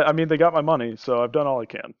 I mean, they got my money, so I've done all I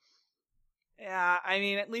can. Yeah, I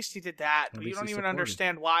mean, at least he did that, but you don't even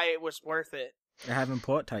understand why it was worth it. I haven't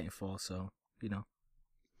bought Titanfall, so, you know.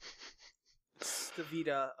 It's the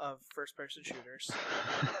Vita of first-person shooters.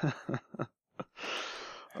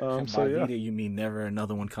 So yeah. Vita, you mean never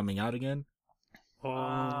another one coming out again?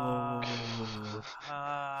 Oh.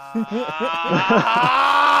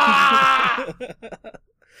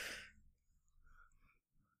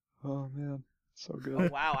 Oh man, so good. Oh,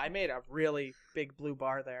 wow, I made a really big blue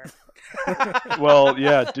bar there. Well,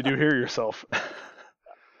 yeah. Did you hear yourself?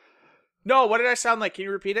 No, what did I sound like? Can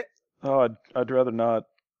you repeat it? Oh, I'd rather not.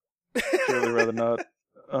 Really rather not.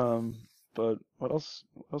 But what else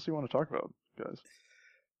do you want to talk about, guys?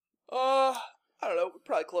 I don't know. We'll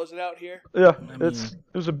probably close it out here. Yeah, it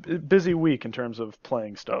was a busy week in terms of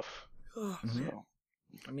playing stuff. So.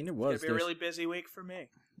 I mean, it was. It's gonna be a really busy week for me.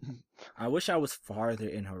 I wish I was farther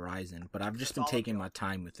in Horizon, but I've just been taking my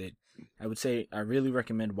time with it. I would say I really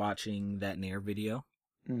recommend watching that Nair video.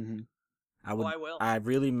 Mm-hmm. I will. I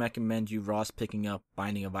really recommend you, Ross, picking up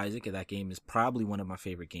Binding of Isaac. That game is probably one of my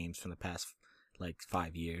favorite games from the past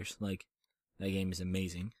 5 years. Like, that game is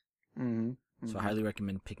amazing. Mm-hmm. So I highly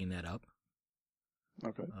recommend picking that up.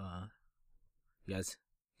 Okay. You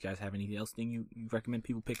guys have anything else you recommend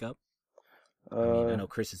people pick up? I know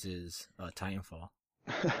Chris's is Titanfall.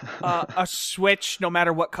 A Switch, no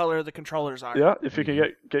matter what color the controllers are. Yeah, if you can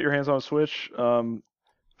get your hands on a Switch. Fun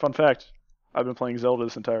fact, I've been playing Zelda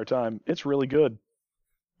this entire time. It's really good.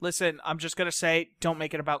 Listen, I'm just going to say, don't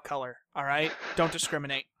make it about color, all right? Don't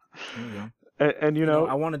discriminate. There you go. And you know,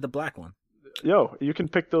 I wanted the black one. Yo, you can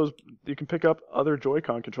pick up other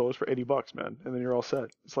Joy-Con controllers for $80, man, and then you're all set.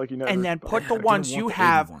 It's like you never. And then put the ones you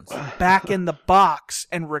have back in the box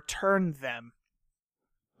and return them.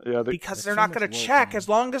 Yeah, because they're not going to check. As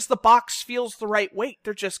long as the box feels the right weight,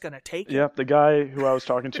 they're just going to take it. Yeah, the guy who I was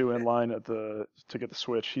talking to in line to get the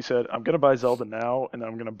Switch, he said, I'm going to buy Zelda now, and then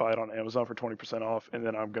I'm going to buy it on Amazon for 20% off, and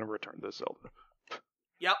then I'm going to return this Zelda.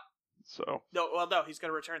 Yep. So. No, he's going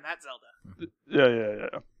to return that Zelda.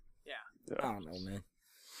 Yeah. I don't know, man.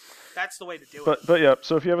 That's the way to do it. But yeah,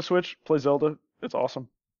 so if you have a Switch, play Zelda. It's awesome.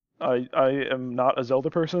 I am not a Zelda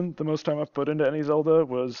person. The most time I've put into any Zelda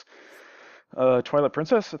was Twilight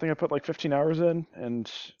Princess. I think I put like 15 hours in, and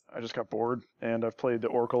I just got bored. And I've played the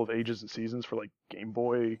Oracle of Ages and Seasons for like Game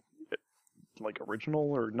Boy, like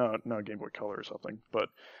original or no Game Boy Color or something. But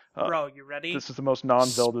bro, you ready? This is the most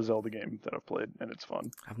non-Zelda game that I've played, and it's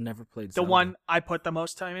fun. I've never played Zelda. The one I put the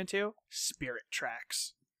most time into, Spirit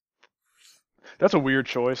Tracks. That's a weird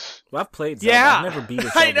choice. Well, I've played Zelda. Yeah, I've never beat a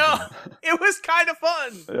Zelda I know. game. It was kind of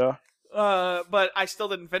fun. Yeah. But I still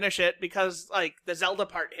didn't finish it because like the Zelda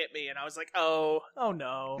part hit me, and I was like, oh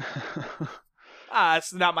no,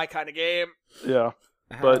 it's not my kind of game. Yeah,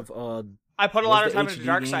 but I put a lot of time into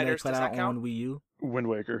Darksiders. Does that count? On Wii U? Wind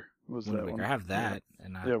Waker was that one. I have that,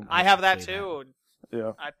 and I have that too.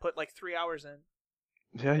 Yeah, I put like 3 hours in.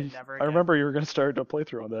 Yeah, I remember you were going to start a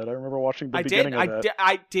playthrough on that. I remember watching the beginning of that.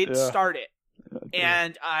 I did start it,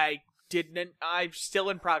 and I didn't. I'm still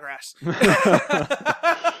in progress.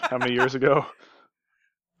 How many years ago?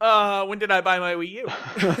 When did I buy my Wii U?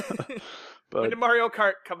 When did Mario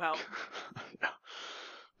Kart come out? Yeah,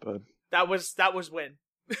 but that was when.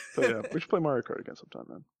 But yeah, we should play Mario Kart again sometime,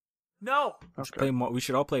 man. No, we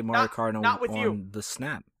should all play Mario Kart on the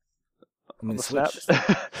Snap. I mean, the Snap.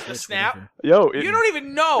 The Snap. Yo, you don't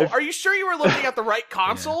even know. Are you sure you were looking at the right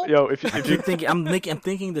console? Yeah. Yo, if you think I'm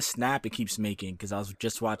thinking the Snap it keeps making because I was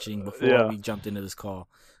just watching before we jumped into this call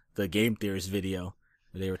the Game Theorist video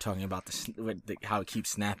where they were talking about how it keeps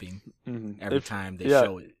snapping every time they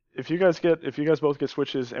show it. If you guys both get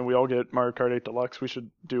Switches and we all get Mario Kart 8 Deluxe, we should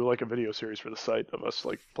do like a video series for the site of us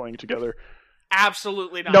like playing together.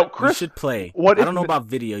 Absolutely not. No, Chris, we should play. I don't know about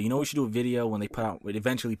video. You know, we should do a video when they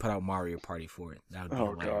eventually put out Mario Party for it. That would be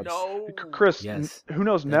hilarious. No, Chris. Yes. Who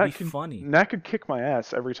knows? Nat could kick my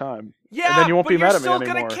ass every time. Yeah, and then you won't be mad at me anymore.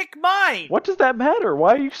 You're still gonna kick mine. What does that matter?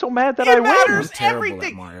 Why are you so mad that I win? I'm terrible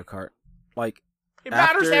at Mario Kart. Like it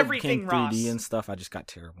matters after everything, it became 3D Ross. and stuff. I just got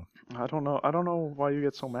terrible. I don't know why you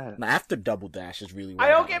get so mad. Now, after Double Dash is really. I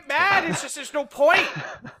don't get mad. It's just there's no point.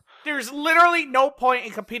 There's literally no point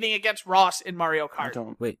in competing against Ross in Mario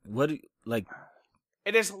Kart. Wait, what?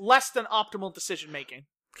 It is less than optimal decision making.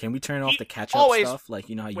 Can we turn off the catch-up stuff? Like,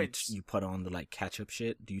 you know how you put on the like catch-up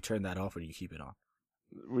shit? Do you turn that off or do you keep it on?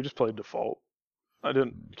 We just played default. I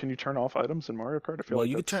didn't. Can you turn off items in Mario Kart? I feel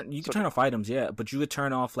you could turn off items, yeah, but you could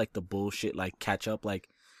turn off like the bullshit like catch-up, like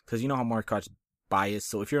because you know how Mario Kart's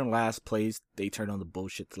biased. So if you're in last place, they turn on the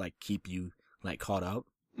bullshit to like keep you like caught up.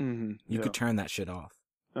 Mm-hmm. You could turn that shit off.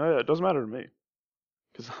 Oh yeah, it doesn't matter to me.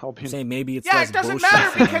 Because I'll be saying maybe it's it doesn't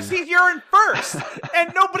matter because you're in first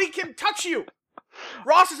and nobody can touch you.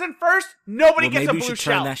 Ross is in first. Nobody gets a blue shell. Maybe you should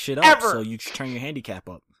turn that shit up. So you should turn your handicap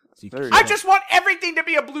up. So I just want everything to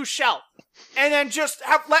be a blue shell, and then just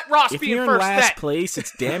let Ross be in first. If you're in last place,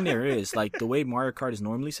 it's damn near is like the way Mario Kart is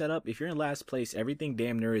normally set up. If you're in last place, everything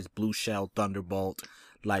damn near is blue shell, thunderbolt,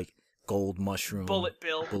 like. Gold mushroom, bullet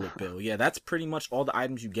bill. Yeah, that's pretty much all the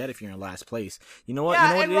items you get if you're in last place. You know what? Yeah,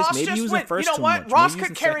 you know what it Ross is? Maybe he was in first. You know too what? much. Ross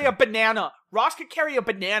could carry a banana. Ross could carry a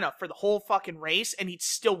banana for the whole fucking race, and he'd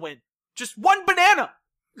still win. Just one banana.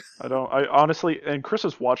 I honestly, and Chris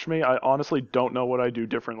has watched me, I honestly don't know what I do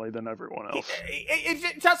differently than everyone else.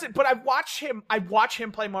 It doesn't, but I watch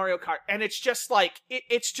him play Mario Kart, and it's just like,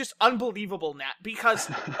 it's just unbelievable, Nat, because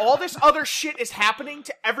all this other shit is happening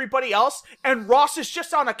to everybody else, and Ross is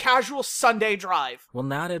just on a casual Sunday drive. Well,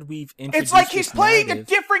 now that we've introduced it's like he's playing narrative, a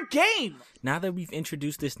different game. Now that we've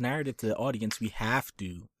introduced this narrative to the audience, we have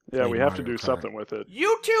to. Yeah, we have to Mario do Kart. something with it.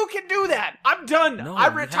 You two can do that. I'm done. No, I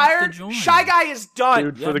you retired. have to join. Shy Guy is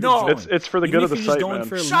done. Dude, no. it's for the Even good of if the you're just site, going man.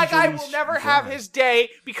 for a Shy Guy will leisurely never drive. have his day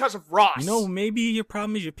because of Ross. You know, maybe your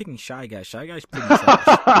problem is you're picking Shy Guy. Shy Guy's pretty trash.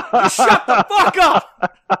 You shut the fuck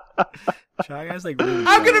up. Shy Guy's like really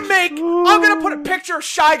I'm trash. gonna put a picture of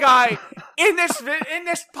Shy Guy in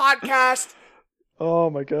this podcast.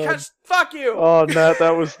 Oh my god. Cause fuck you. Oh, Nat,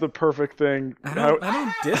 that was the perfect thing. I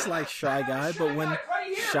don't dislike Shy Guy, but when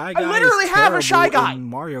Shy Guy literally is have a Shy terrible Guy. in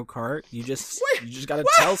Mario Kart, you just gotta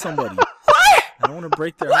What? tell somebody. What? I don't want to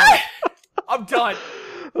break their heart. I'm done.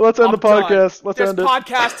 Let's end the podcast. Let's this end it.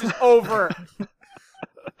 podcast is over.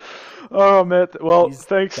 Oh man. Well, He's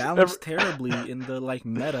thanks. balanced terribly in the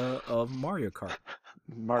meta of Mario Kart.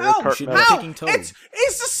 Mario Ow, Kart. should meta. be ow, picking Toad. it's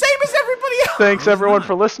the same as everybody else. Thanks everyone not.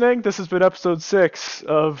 for listening. This has been episode 6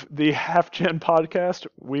 of the Half Gen podcast.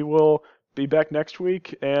 We will be back next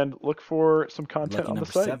week and look for some content Lucky on the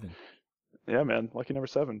number site. 7. Yeah, man. Lucky number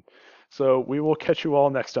 7. So we will catch you all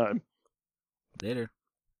next time. Later.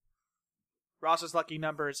 Ross's lucky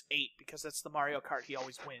number is 8 because that's the Mario Kart he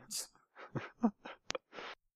always wins.